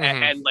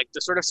 And like the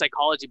sort of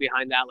psychology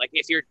behind that, like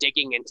if you're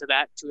digging into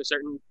that to a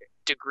certain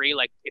degree,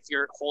 like if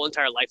your whole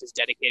entire life is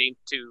dedicating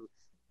to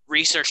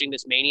researching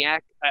this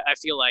maniac, I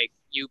feel like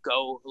you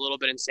go a little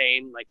bit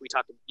insane. Like we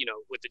talked,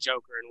 with the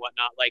Joker and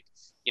whatnot, like,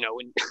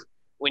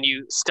 when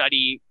you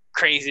study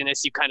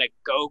craziness, you kind of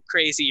go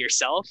crazy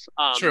yourself.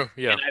 True.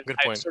 Yeah. And Good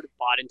point. I've sort of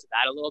bought into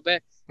that a little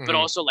bit, but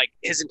also like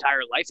his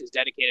entire life is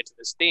dedicated to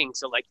this thing.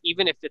 So like,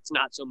 even if it's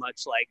not so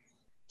much like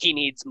he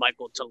needs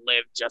Michael to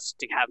live just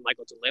to have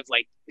Michael to live,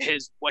 like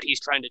what he's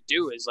trying to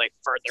do is like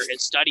further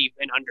his study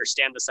and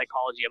understand the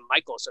psychology of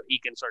Michael so he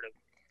can sort of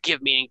give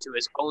meaning to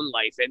his own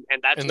life, and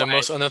that's in the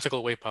most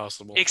unethical way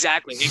possible.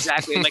 Exactly.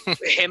 Like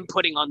him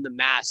putting on the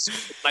mask,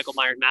 Michael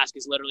Myers mask,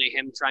 is literally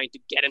him trying to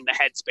get in the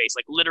headspace,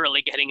 like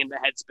literally getting in the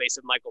headspace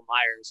of Michael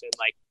Myers, and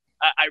like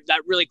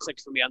that really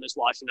clicked for me on this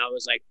watch, and I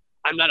was like,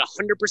 I'm not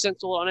 100%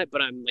 sold on it, but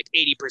I'm like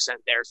 80%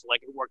 there. So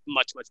like it worked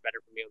much better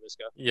for me on this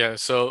go. Yeah.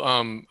 So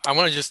I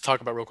want to just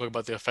talk about real quick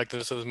about the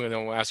effectiveness of this movie, and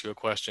then we'll ask you a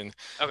question.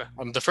 Okay.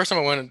 The first time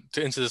I went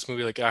into this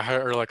movie, like I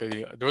heard like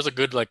there was a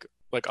good like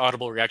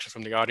audible reaction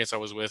from the audience I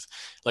was with.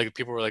 Like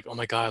people were like, "Oh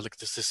my god, like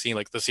this scene,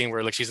 like the scene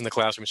where like she's in the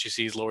classroom and she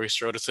sees Laurie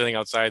Strode sitting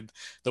outside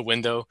the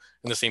window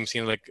in the same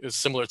scene, like it's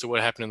similar to what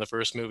happened in the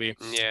first movie."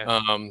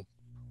 Yeah.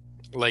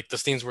 Like the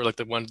scenes were like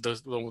the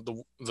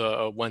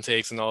one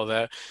takes and all of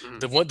that.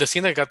 The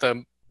scene that got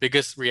the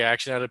biggest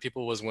reaction out of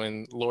people was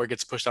when Laurie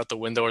gets pushed out the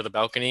window or the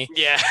balcony.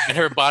 Yeah. And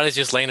her body's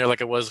just laying there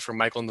like it was for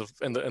Michael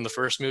in the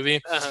first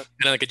movie. And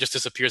then like it just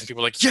disappears and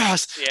people are like,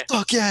 yes,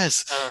 fuck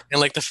yes.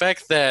 And like the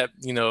fact that,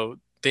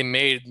 they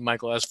made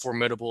Michael as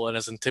formidable and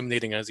as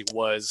intimidating as he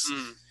was.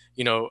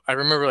 I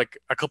remember like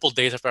a couple of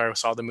days after I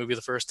saw the movie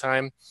the first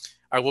time,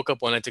 I woke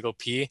up one night to go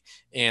pee,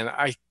 and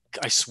I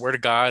swear to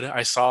God,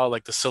 I saw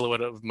like the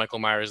silhouette of Michael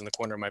Myers in the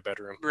corner of my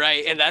bedroom.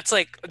 Right, and that's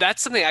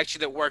something actually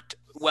that worked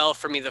well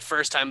for me the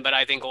first time, but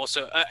I think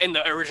also in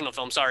the original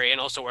film, and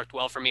also worked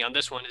well for me on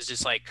this one, is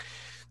just like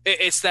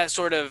it's that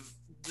sort of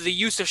the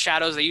use of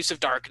shadows, the use of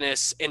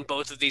darkness in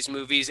both of these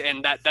movies,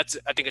 and that's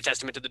I think a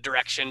testament to the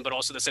direction, but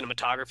also the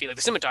cinematography. Like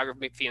the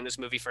cinematography in this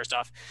movie, first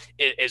off,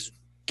 is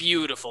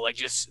beautiful. Like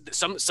just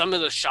some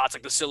of the shots,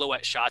 like the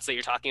silhouette shots that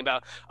you're talking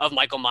about of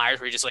Michael Myers,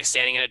 where he's just like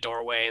standing in a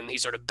doorway and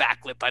he's sort of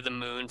backlit by the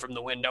moon from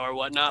the window or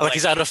whatnot. Like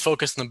he's out of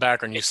focus in the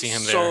background. You see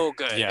him there. So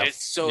good. Yeah.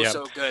 It's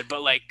so good.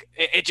 But like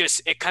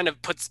it kind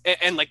of puts,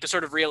 and like the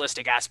sort of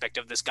realistic aspect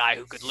of this guy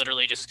who could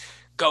literally just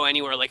go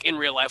anywhere. Like in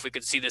real life, we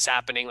could see this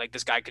happening. Like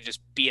this guy could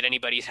just be at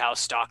anybody's house,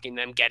 stalking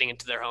them, getting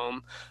into their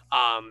home,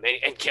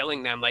 and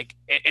killing them. Like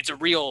it's a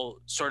real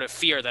sort of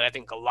fear that I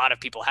think a lot of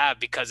people have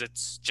because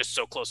it's just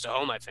so close to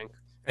home, I think.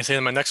 And so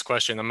my next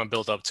question, I'm gonna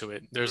build up to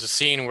it. There's a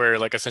scene where,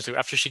 like, essentially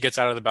after she gets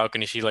out of the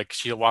balcony, she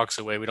walks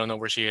away. We don't know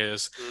where she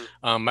is.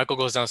 Michael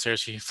goes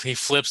downstairs. He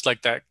flips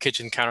like that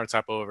kitchen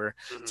countertop over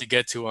to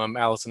get to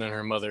Allison and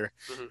her mother.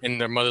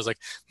 And their mother's like,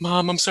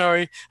 "Mom, I'm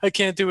sorry, I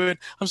can't do it.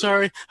 I'm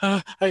sorry."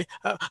 And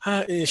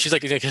she's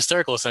like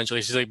hysterical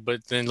essentially. She's like,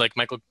 but then like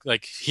Michael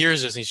like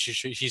hears this and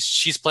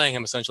she's playing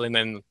him essentially, and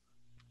then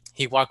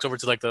he walks over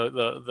to like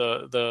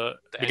the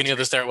beginning of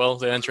the stairwell,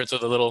 the entrance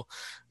of the little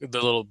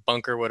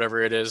bunker,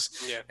 whatever it is.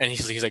 Yeah. And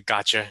he's like,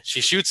 gotcha.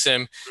 She shoots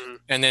him, Mhm.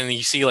 and then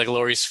you see like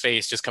Laurie's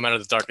face just come out of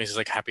the darkness. He's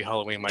like, happy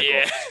Halloween, Michael.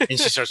 Yeah. And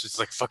she starts just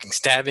like fucking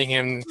stabbing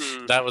him.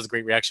 That was a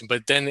great reaction.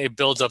 But then it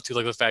builds up to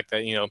like the fact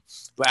that,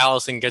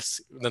 Allison gets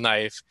the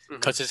knife,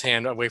 cuts his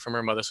hand away from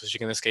her mother so she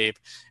can escape.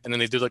 And then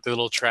they do like the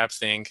little trap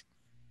thing.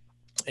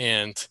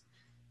 And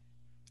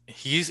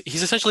he's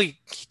essentially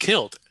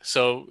killed.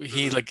 So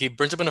he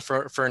burns up in a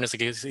furnace.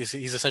 Like he's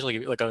essentially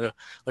like a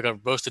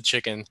roasted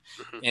chicken,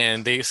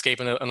 and they escape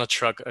on a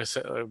truck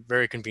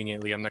very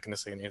conveniently. I'm not going to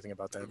say anything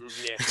about that.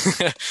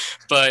 Yeah.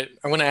 But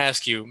I want to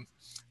ask you,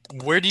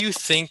 where do you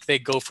think they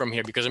go from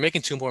here? Because they're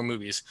making 2 more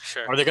movies.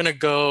 Sure. Are they going to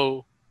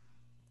go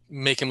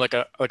make him like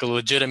a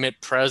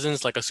legitimate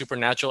presence, like a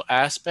supernatural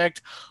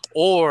aspect,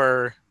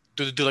 or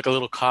do like a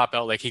little cop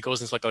out, like he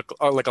goes into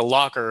like a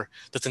locker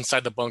that's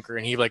inside the bunker,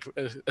 and he like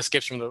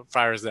escapes from the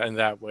fires in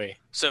that way?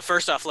 So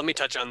first off, let me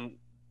touch on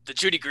the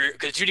Judy Greer,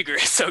 because Judy Greer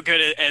is so good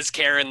as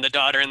Karen, the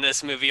daughter in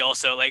this movie.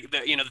 Also, like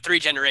the 3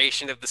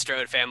 generations of the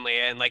Strode family,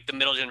 and like the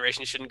middle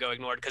generation shouldn't go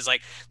ignored, because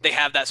like they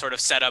have that sort of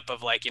setup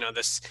of like,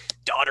 this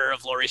daughter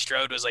of Laurie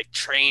Strode was like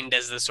trained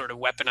as this sort of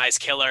weaponized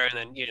killer, and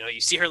then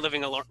you see her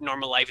living a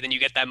normal life, and then you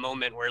get that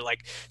moment where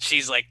like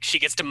she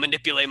gets to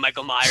manipulate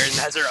Michael Myers and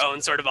has her own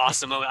sort of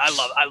awesome moment.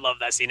 I love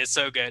that scene. It's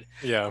so good.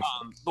 Yeah.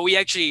 But we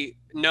actually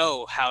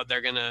know how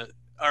they're gonna,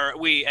 or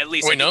we at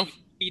least know.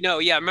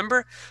 Yeah,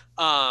 remember,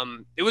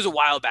 it was a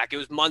while back. It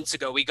was months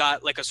ago. We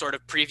got like a sort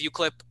of preview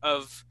clip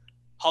of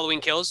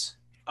Halloween Kills.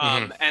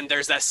 And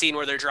there's that scene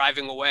where they're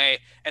driving away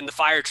and the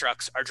fire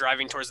trucks are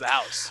driving towards the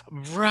house.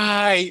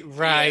 Right.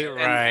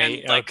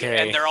 And Okay.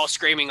 And they're all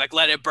screaming like,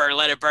 let it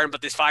burn,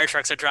 but these fire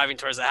trucks are driving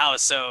towards the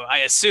house. So I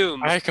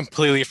assume. I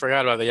completely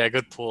forgot about that. Yeah,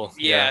 good pull.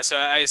 Yeah. So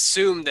I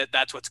assume that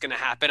that's what's going to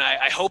happen.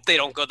 I hope they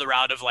don't go the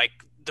route of like,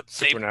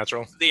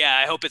 supernatural.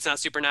 I hope it's not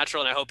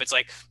supernatural, and I hope it's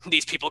like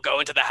these people go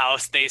into the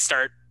house, they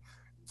start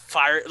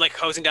fire, like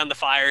hosing down the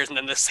fires, and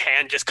then this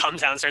hand just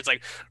comes down and starts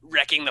like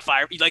wrecking the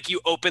fire. Like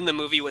you open the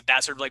movie with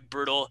that sort of like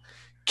brutal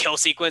kill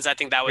sequence. I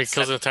think that would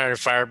kills the entire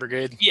fire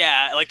brigade.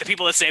 Yeah, like the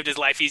people that saved his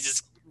life, he's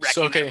just wrecking.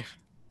 So,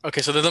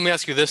 okay. So then let me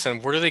ask you this: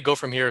 then where do they go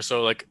from here?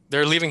 So like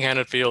they're leaving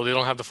Haddonfield. They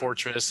don't have the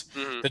fortress.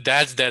 The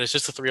dad's dead. It's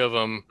just the 3 of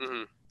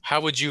them. How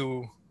would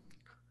you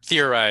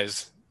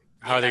theorize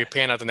how they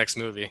pan out the next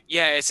movie?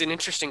 Yeah, it's an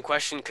interesting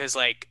question, because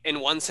like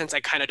in one sense I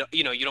kind of don't,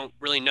 you don't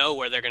really know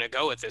where they're going to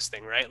go with this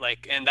thing, right?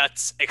 Like, and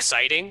that's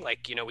exciting.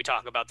 Like, we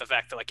talk about the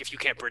fact that like if you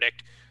can't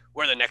predict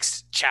where the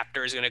next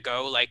chapter is going to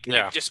go, like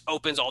it just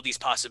opens all these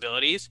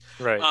possibilities.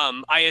 Right.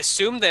 I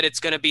assume that it's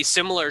going to be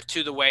similar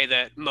to the way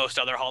that most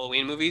other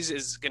Halloween movies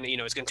is going to,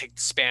 it's going to take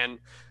the span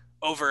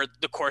over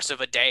the course of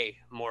a day,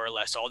 more or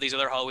less. All these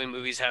other Halloween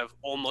movies have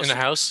almost in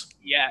the house.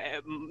 Yeah,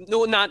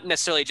 no, not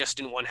necessarily just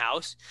in one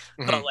house,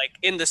 but like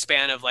in the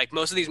span of like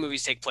most of these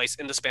movies take place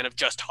in the span of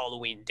just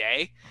Halloween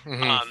Day.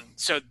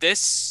 So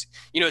this,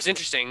 it's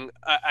interesting.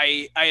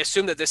 I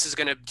assume that this is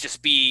going to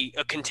just be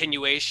a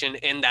continuation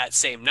in that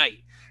same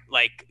night.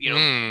 Like,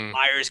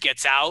 Myers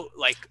gets out,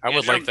 like I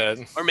would like that,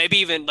 or maybe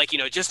even like,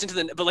 just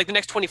into but like the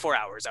next 24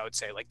 hours, I would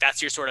say, like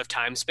that's your sort of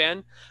time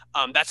span.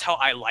 That's how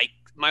I like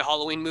my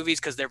Halloween movies,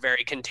 because they're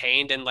very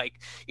contained, and like,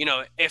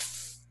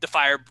 if the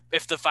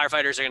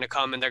firefighters are going to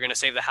come and they're going to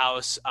save the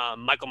house,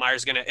 Michael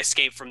Myers is going to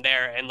escape from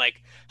there, and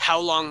like how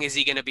long is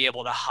he going to be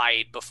able to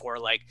hide before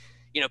like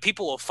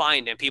people will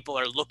find him, people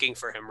are looking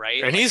for him,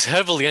 right? And he's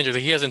heavily injured.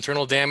 He has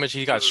internal damage.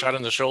 He got shot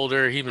in the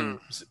shoulder. He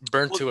been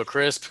burnt to a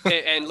crisp.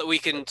 And we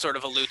can sort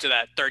of allude to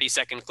that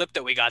 30-second clip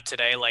that we got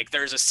today. Like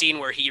there's a scene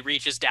where he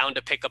reaches down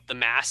to pick up the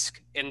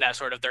mask in that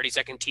sort of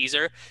 30-second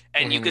teaser,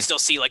 and you can still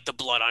see like the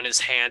blood on his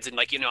hands, and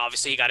like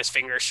obviously he got his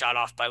fingers shot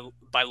off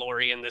by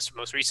Laurie in this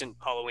most recent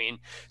Halloween.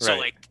 So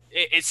like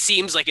it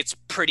seems like it's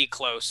pretty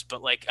close,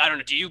 but like I don't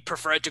know, do you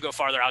prefer it to go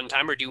farther out in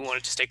time, or do you want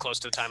it to stay close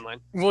to the timeline?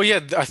 Well, yeah,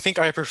 I think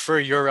I prefer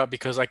your route,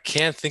 because I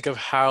can't think of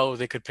how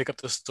they could pick up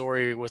the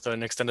story with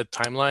an extended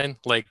timeline.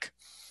 Like,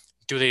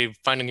 do they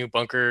find a new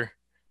bunker?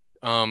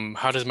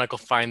 How does Michael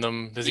find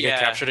them? Does he get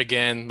captured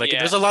again? Like,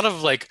 there's a lot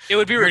of like, it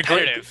would be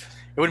repetitive.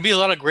 It would be a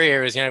lot of gray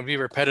areas. It'd be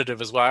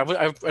repetitive as well.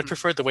 I'd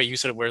prefer it the way you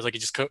said it, where it's like it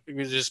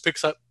just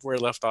picks up where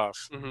it left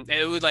off.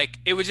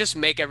 It would just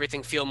make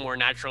everything feel more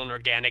natural and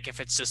organic if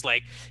it's just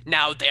like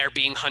now they're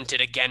being hunted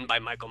again by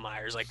Michael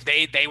Myers. Like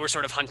they were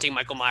sort of hunting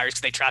Michael Myers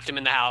because they trapped him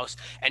in the house,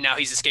 and now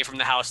he's escaped from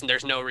the house, and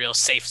there's no real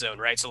safe zone,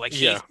 right? So like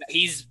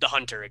he's the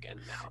hunter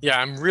again now.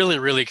 Yeah, I'm really,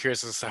 really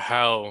curious as to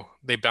how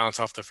they bounce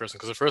off the first one,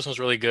 because the first one's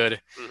really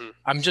good.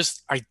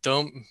 Does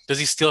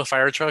he steal a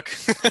fire truck?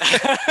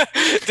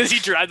 Does he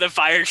drive the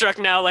fire truck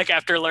now, like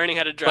after learning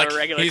how to drive a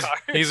regular car?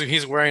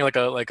 He's wearing like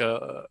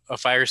a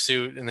fire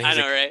suit, and then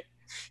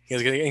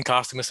He's in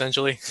costume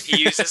essentially.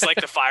 He uses like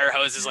the fire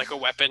hose as like a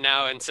weapon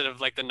now instead of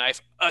like the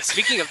knife.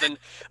 Speaking of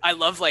I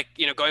love like,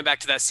 going back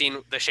to that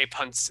scene, the Shape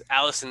Hunts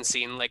Allison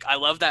scene. Like I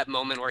love that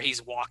moment where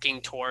he's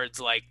walking towards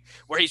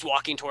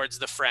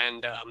the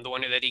friend, the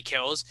one that he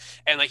kills,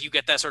 and like you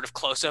get that sort of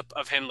close up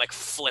of him like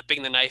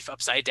flipping the knife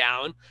upside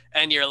down,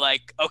 and you're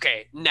like,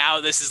 okay, now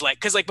this is like,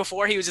 because like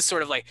before he was just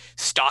sort of like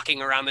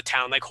stalking around the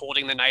town, like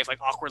holding the knife, like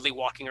awkwardly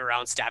walking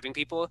around stabbing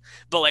people.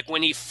 But like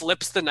when he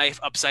flips the knife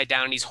upside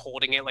down, and he's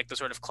holding it like the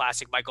sort of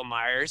classic Michael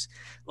Myers,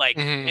 like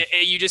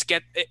you just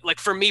get it, like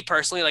for me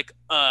personally, like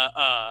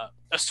a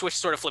switch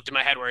sort of flipped in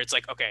my head where it's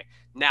like, okay,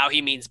 now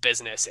he means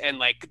business. And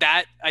like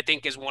that, I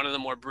think, is one of the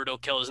more brutal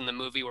kills in the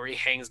movie, where he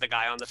hangs the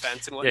guy on the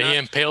fence and whatnot. Yeah, he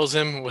impales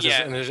him with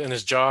in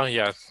his jaw.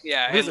 Yeah.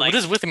 Yeah. What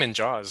is with him in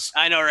Jaws?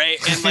 I know, right?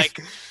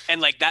 And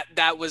like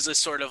that was a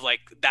sort of like,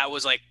 that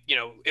was like,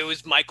 it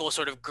was Michael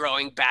sort of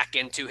growing back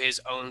into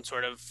his own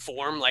sort of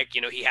form. Like,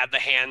 he had the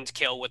hand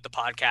kill with the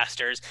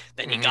podcasters,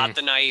 then he got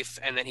the knife,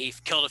 and then he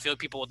killed a few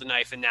people with the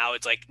knife. And now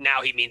it's like,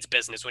 now he means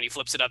business. When he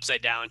flips it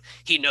upside down,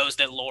 he knows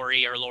that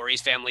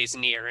Laurie's family is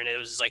near. And it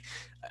was like,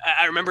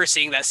 I remember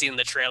seeing that scene in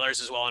the trailers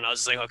as well, and I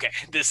was like, okay,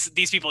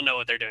 these people know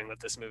what they're doing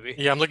with this movie.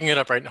 Yeah, I'm looking it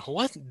up right now.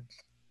 What?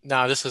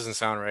 No, this doesn't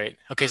sound right.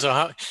 Okay, so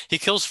how he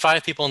kills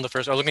 5 people in the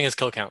first. I was looking at his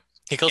kill count.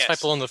 He kills 5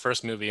 people in the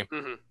first movie,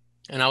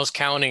 and I was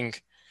counting.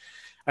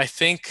 I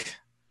think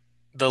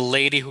the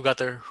lady who got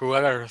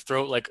her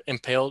throat like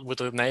impaled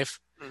with a knife,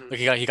 like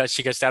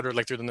she got stabbed her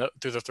like through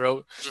the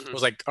throat,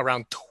 was like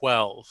around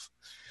 12.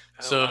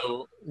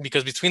 So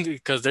because he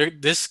kills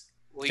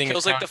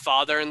like the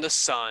father and the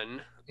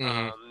son.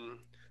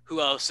 Who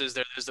else is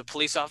there? There's the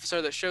police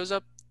officer that shows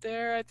up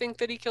there, I think,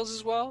 that he kills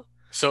as well.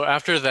 So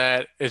after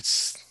that,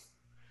 it's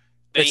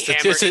the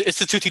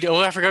two TD. Oh,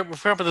 I forgot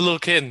about the little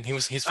kid.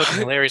 He's fucking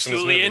hilarious in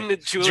this movie.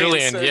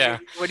 Julian, yeah.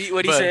 What do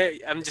you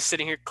say? I'm just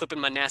sitting here clipping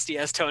my nasty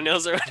ass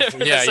toenails or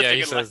whatever. Yeah.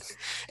 He says.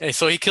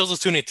 So he kills those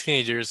 2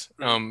 teenagers.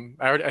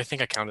 I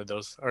think I counted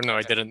those, or no,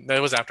 I didn't.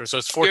 That was after. So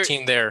it's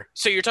 14 there.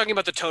 So you're talking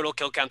about the total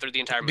kill count through the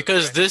entire movie,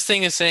 because right? This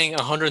thing is saying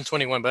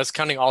 121, but that's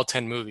counting all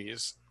 10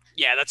 movies.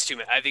 Yeah, that's too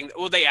many. I think.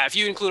 Well, if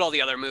you include all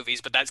the other movies,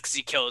 but that's because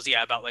he kills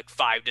about like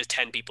 5 to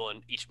 10 people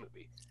in each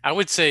movie. I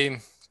would say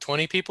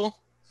 20 people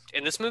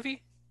in this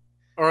movie,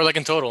 or like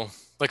in total,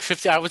 like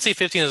 50. I would say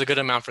 15 is a good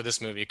amount for this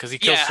movie because he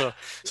kills. So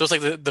it's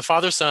like the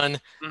father, son,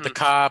 the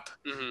cop.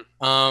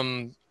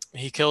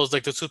 He kills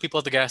like the 2 people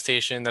at the gas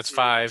station. That's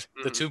 5.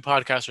 The 2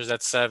 podcasters.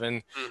 That's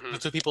 7. The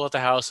 2 people at the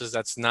houses.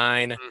 That's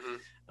 9.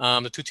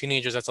 The 2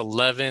 teenagers. That's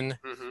 11.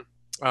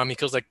 He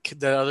kills like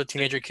the other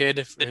teenager kid,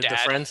 the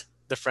friend.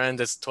 The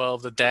friend is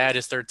 12. The dad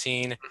is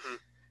 13.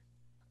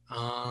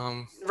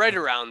 Right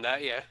around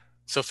that, yeah.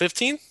 So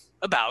 15?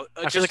 About.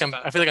 I feel like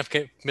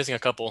I'm missing a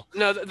couple.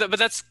 No, but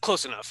that's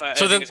close enough.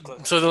 So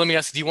let me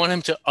ask: do you want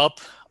him to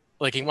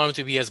like you want him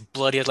to be as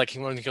bloody as like he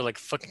wanted to kill like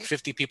fucking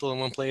 50 people in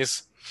one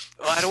place?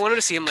 Well, I don't want him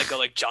to see him like go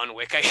like John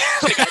Wick.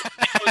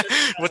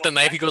 With the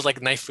knife, he goes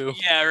like knife fu.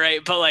 Yeah,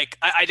 right. But like,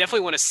 I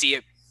definitely want to see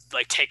it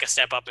like take a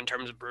step up in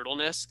terms of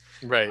brutalness,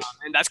 right?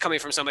 And that's coming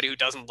from somebody who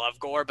doesn't love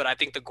gore, but I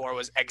think the gore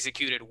was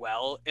executed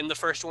well in the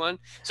first one.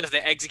 So if they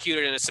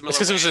executed in a similar,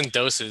 because it was in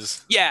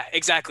doses. Yeah,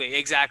 exactly.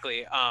 And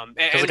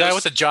the guy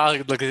with the jaw,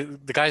 like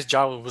the guy's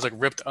jaw was like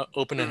ripped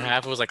open in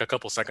half. It was like a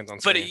couple seconds on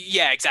screen. But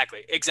yeah,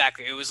 exactly.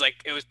 It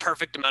was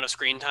perfect amount of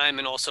screen time,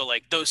 and also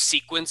like those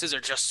sequences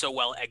are just so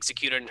well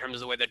executed in terms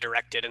of the way they're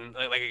directed, and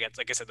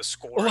like I said, the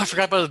score. Oh, I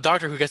forgot about the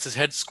doctor who gets his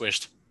head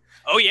squished.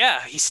 Oh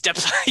yeah, he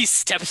steps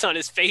on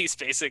his face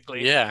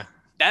basically. Yeah.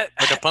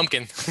 Like a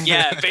pumpkin.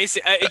 Yeah,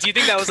 basically. Do you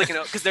think that was like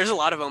because there's a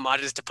lot of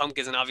homages to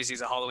pumpkins, and obviously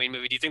it's a Halloween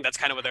movie. Do you think that's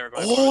kind of what they were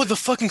going for? Oh, the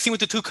fucking scene with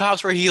the 2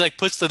 cops where he like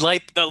puts the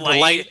light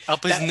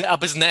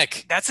up his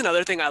neck. That's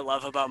another thing I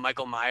love about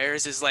Michael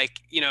Myers is like,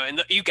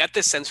 and you get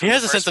this sense from he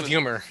has a sense of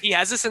humor. He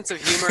has a sense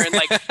of humor, and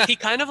like he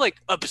kind of like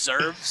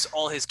observes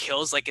all his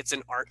kills like it's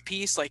an art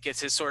piece, like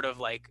it's his sort of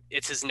like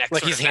it's his next.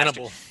 Like he's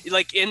Hannibal.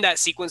 Like in that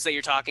sequence that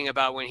you're talking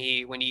about when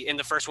he in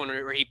the first one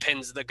where he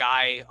pins the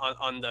guy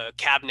on the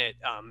cabinet,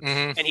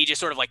 and he just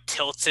sort of like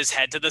tilts his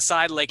head to the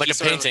side like a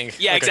painting.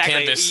 Yeah, like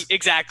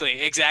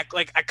exactly.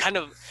 Like I kind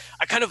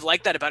of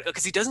like that about it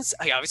because he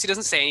obviously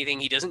doesn't say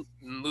anything. He doesn't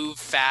move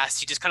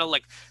fast. He just kind of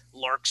like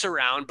lurks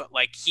around, but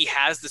like he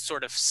has this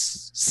sort of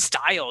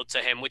style to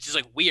him, which is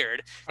like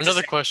weird.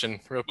 Another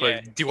question, real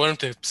quick. Yeah. Do you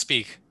want him to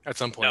speak at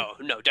some point?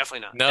 No,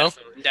 definitely not. No,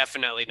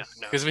 definitely not.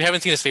 No, because we haven't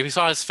seen his face. We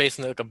saw his face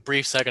in like a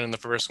brief second in the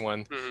first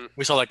one.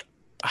 We saw like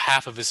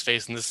half of his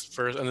face in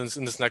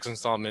this next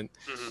installment,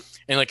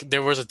 and like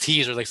there was a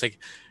teaser, like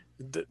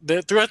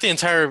throughout the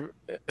entire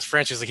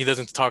franchise, like he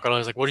doesn't talk at all.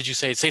 He's like, "What did you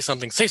say? Say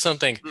something.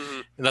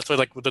 And that's what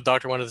like what the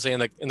doctor wanted to say. And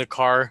like in the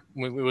car,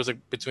 it was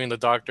like between the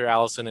doctor,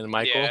 Allison, and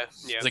Michael. Yeah.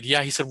 He's like,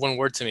 "Yeah, he said one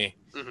word to me."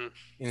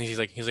 And he's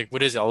like,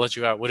 "What is it? I'll let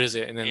you out. What is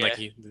it?" And then like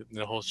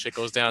the whole shit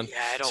goes down.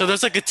 Yeah, so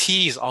there's like a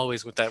tease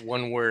always with that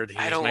one word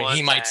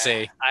he might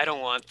say. I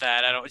don't want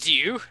that. Do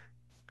you?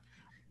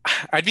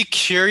 I'd be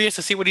curious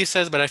to see what he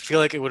says, but I feel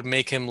like it would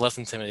make him less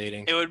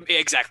intimidating. It would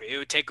exactly. It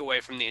would take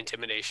away from the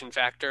intimidation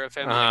factor of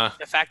him. Like Uh,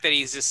 the fact that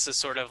he's just a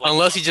sort of like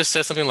unless he just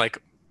says something like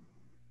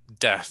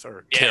death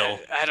or kill.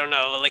 I don't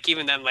know. Like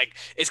even then, like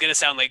it's gonna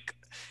sound like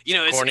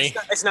Corny.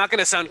 it's not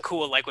gonna sound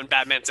cool like when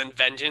Batman's in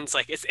vengeance.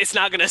 Like it's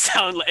not gonna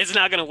sound it's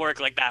not gonna work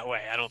like that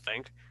way. I don't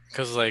think.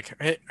 Because like,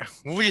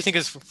 what would you think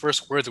his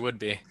first words would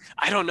be?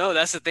 I don't know.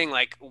 That's the thing.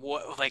 Like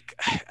what? Like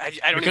I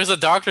don't. Because the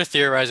doctor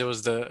theorized it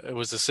was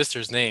the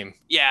sister's name.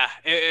 Yeah,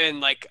 and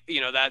like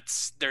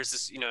there's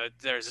this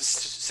there's a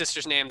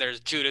sister's name.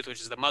 There's Judith,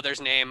 which is the mother's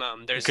name.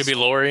 It could be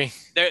Laurie.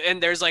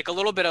 There's like a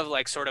little bit of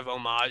like sort of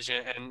homage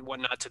and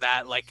whatnot to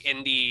that, like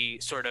in the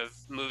sort of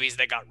movies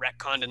that got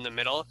retconned in the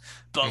middle.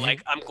 But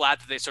like I'm glad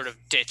that they sort of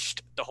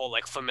ditched the whole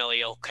like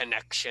familial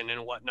connection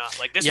and whatnot.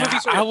 Like this movie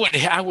sort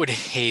of, I would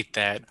hate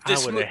that.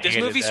 This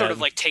movie sort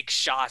of like takes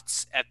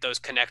shots at those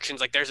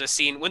connections. Like there's a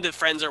scene when the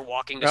friends are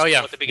walking to school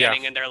at the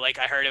beginning, and they're like,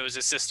 "I heard it was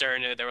his sister,"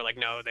 and they were like,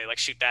 "No," they like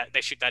shoot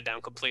that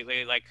down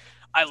completely. Like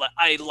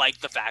I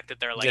like the fact that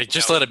they're like,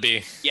 just let it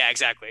be. Yeah,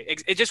 exactly.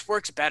 It just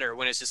works better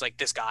when it's just like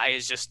this guy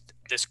is just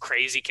this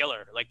crazy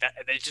killer. Like that,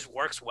 it just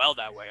works well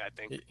that way. I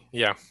think.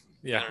 Yeah.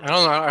 I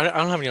don't know. I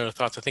don't have any other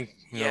thoughts. I think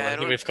I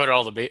think we've covered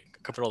all the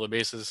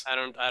bases. I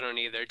don't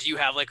either. Do you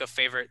have like a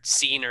favorite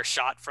scene or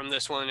shot from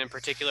this one in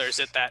particular? Is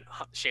it that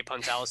Shape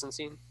Hunts Allison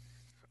scene?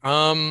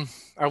 I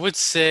would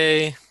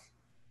say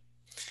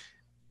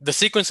the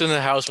sequence in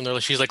the house when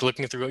she's like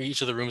looking through each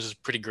of the rooms is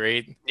pretty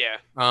great. Yeah.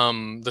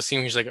 The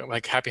scene where she's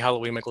like Happy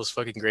Halloween, Michael is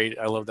fucking great.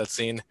 I love that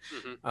scene.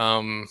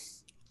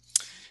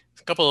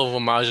 A couple of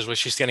homages where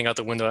she's standing out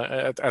the window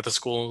at the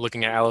school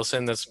looking at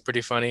Allison. That's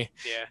pretty funny.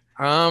 Yeah.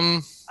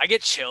 I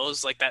get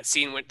chills like that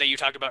scene that you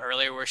talked about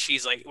earlier where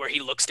she's like where he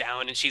looks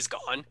down and she's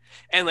gone,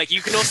 and like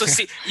you can also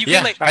see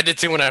can like I did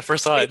too when I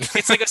first saw it.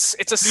 It's like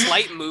it's a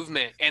slight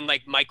movement and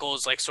like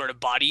Michael's like sort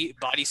of body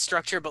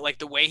structure, but like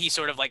the way he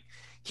sort of like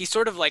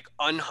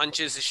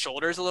unhunches his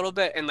shoulders a little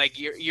bit, and like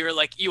you're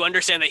like you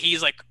understand that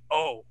he's like,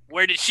 oh,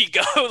 where did she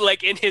go?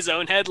 Like in his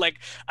own head. Like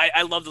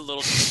I love the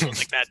little details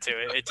like that too.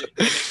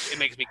 It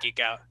makes me geek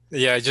out.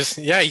 Yeah,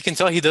 you can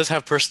tell he does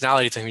have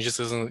personality to him. He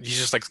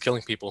just likes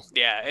killing people.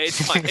 Yeah, it's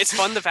fun. It's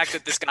fun the fact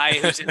that this guy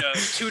who's in a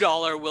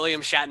 $2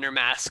 William Shatner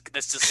mask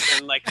that's just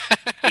been like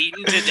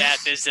beaten to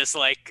death is just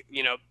like,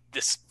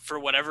 this, for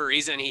whatever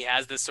reason, he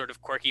has this sort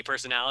of quirky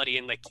personality,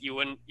 and like you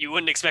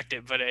wouldn't expect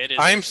it, but it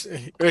is.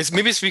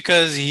 Maybe it's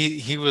because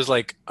he was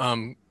like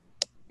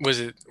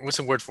what's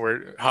the word for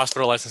it?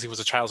 Hospitalized since he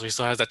was a child, so he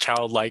still has that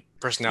childlike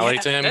personality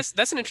to him.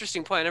 That's an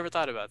interesting point. I never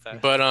thought about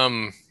that. But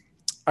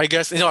I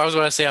guess I was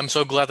going to say I'm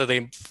so glad that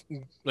they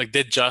like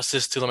did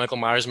justice to the Michael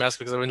Myers mask,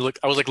 because I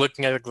was like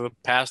looking at the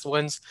past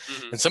ones,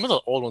 and some of the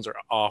old ones are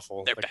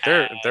awful. They're like,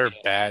 bad. They're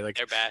bad. Like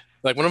they're bad.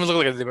 Like one of them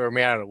look like they were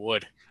made out of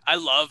wood. I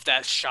love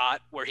that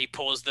shot where he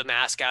pulls the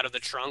mask out of the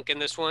trunk in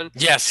this one.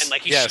 Yes. And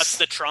like he shuts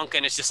the trunk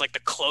and it's just like the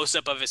close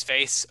up of his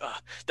face.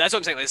 That's what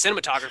I'm saying. Like, the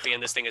cinematography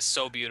in this thing is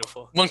so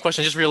beautiful. One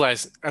question, I just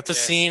realized at the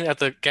scene at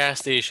the gas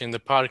station, the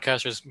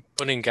podcaster is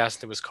putting gas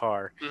into his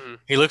car.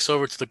 He looks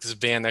over to like this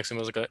van next to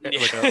him.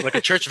 It was like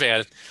a church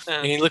van.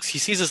 And he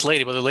sees this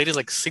lady, but the lady's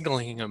like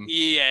signaling him.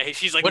 Yeah,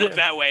 she's like, look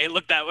that way.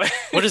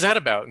 What is that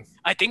about?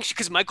 I think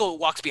because Michael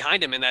walks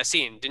behind him in that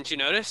scene. Didn't you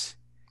notice?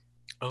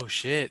 Oh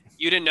shit!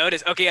 You didn't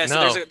notice? Okay, yeah.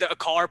 So there's a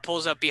car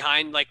pulls up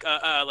behind, like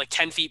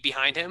 10 feet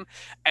behind him,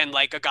 and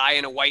like a guy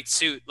in a white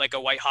suit, like a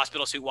white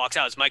hospital suit, walks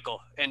out. It's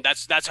Michael, and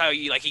that's how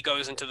he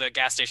goes into the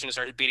gas station and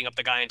starts beating up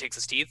the guy and takes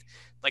his teeth.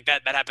 Like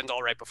that happens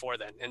all right before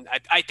then, and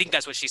I think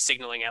that's what she's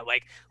signaling at.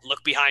 Like,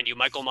 look behind you.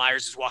 Michael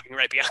Myers is walking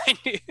right behind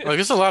you. Like,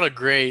 there's a lot of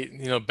great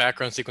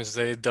background sequences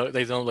they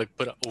don't like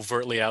put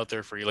overtly out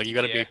there for you. Like, you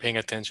got to be paying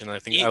attention. And I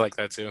think I like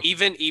that too.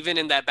 Even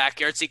in that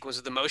backyard sequence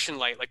with the motion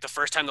light, like the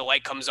first time the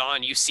light comes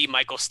on, you see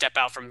Michael step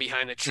out from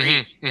behind the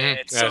tree.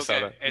 It's so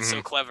good. It's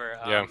so clever.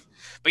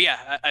 But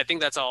yeah, I think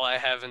that's all I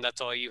have, and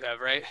that's all you have,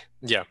 right?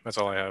 Yeah, that's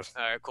all I have.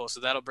 All right, cool. So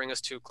that'll bring us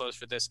to a close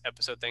for this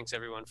episode. Thanks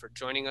everyone for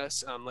joining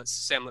us.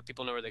 Let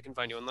people know where they can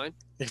find you online.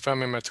 You can find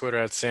me on my Twitter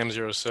at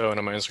Sam0So and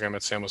on my Instagram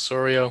at Sam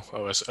Osorio,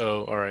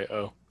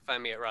 Osorio.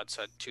 Find me at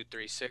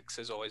Rodsud236.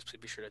 As always, please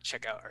be sure to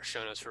check out our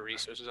show notes for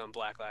resources on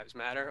Black Lives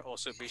Matter.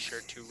 Also, be sure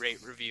to rate,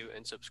 review,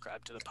 and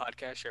subscribe to the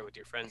podcast. Share with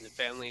your friends and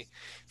family.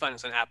 Find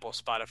us on Apple,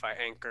 Spotify,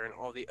 Anchor, and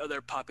all the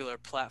other popular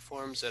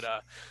platforms.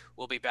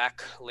 We'll be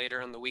back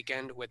later on the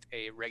weekend with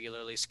a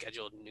regularly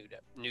scheduled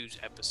news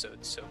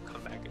episode. So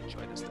come back and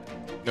join us then.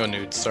 No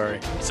nudes,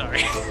 sorry.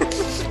 Sorry.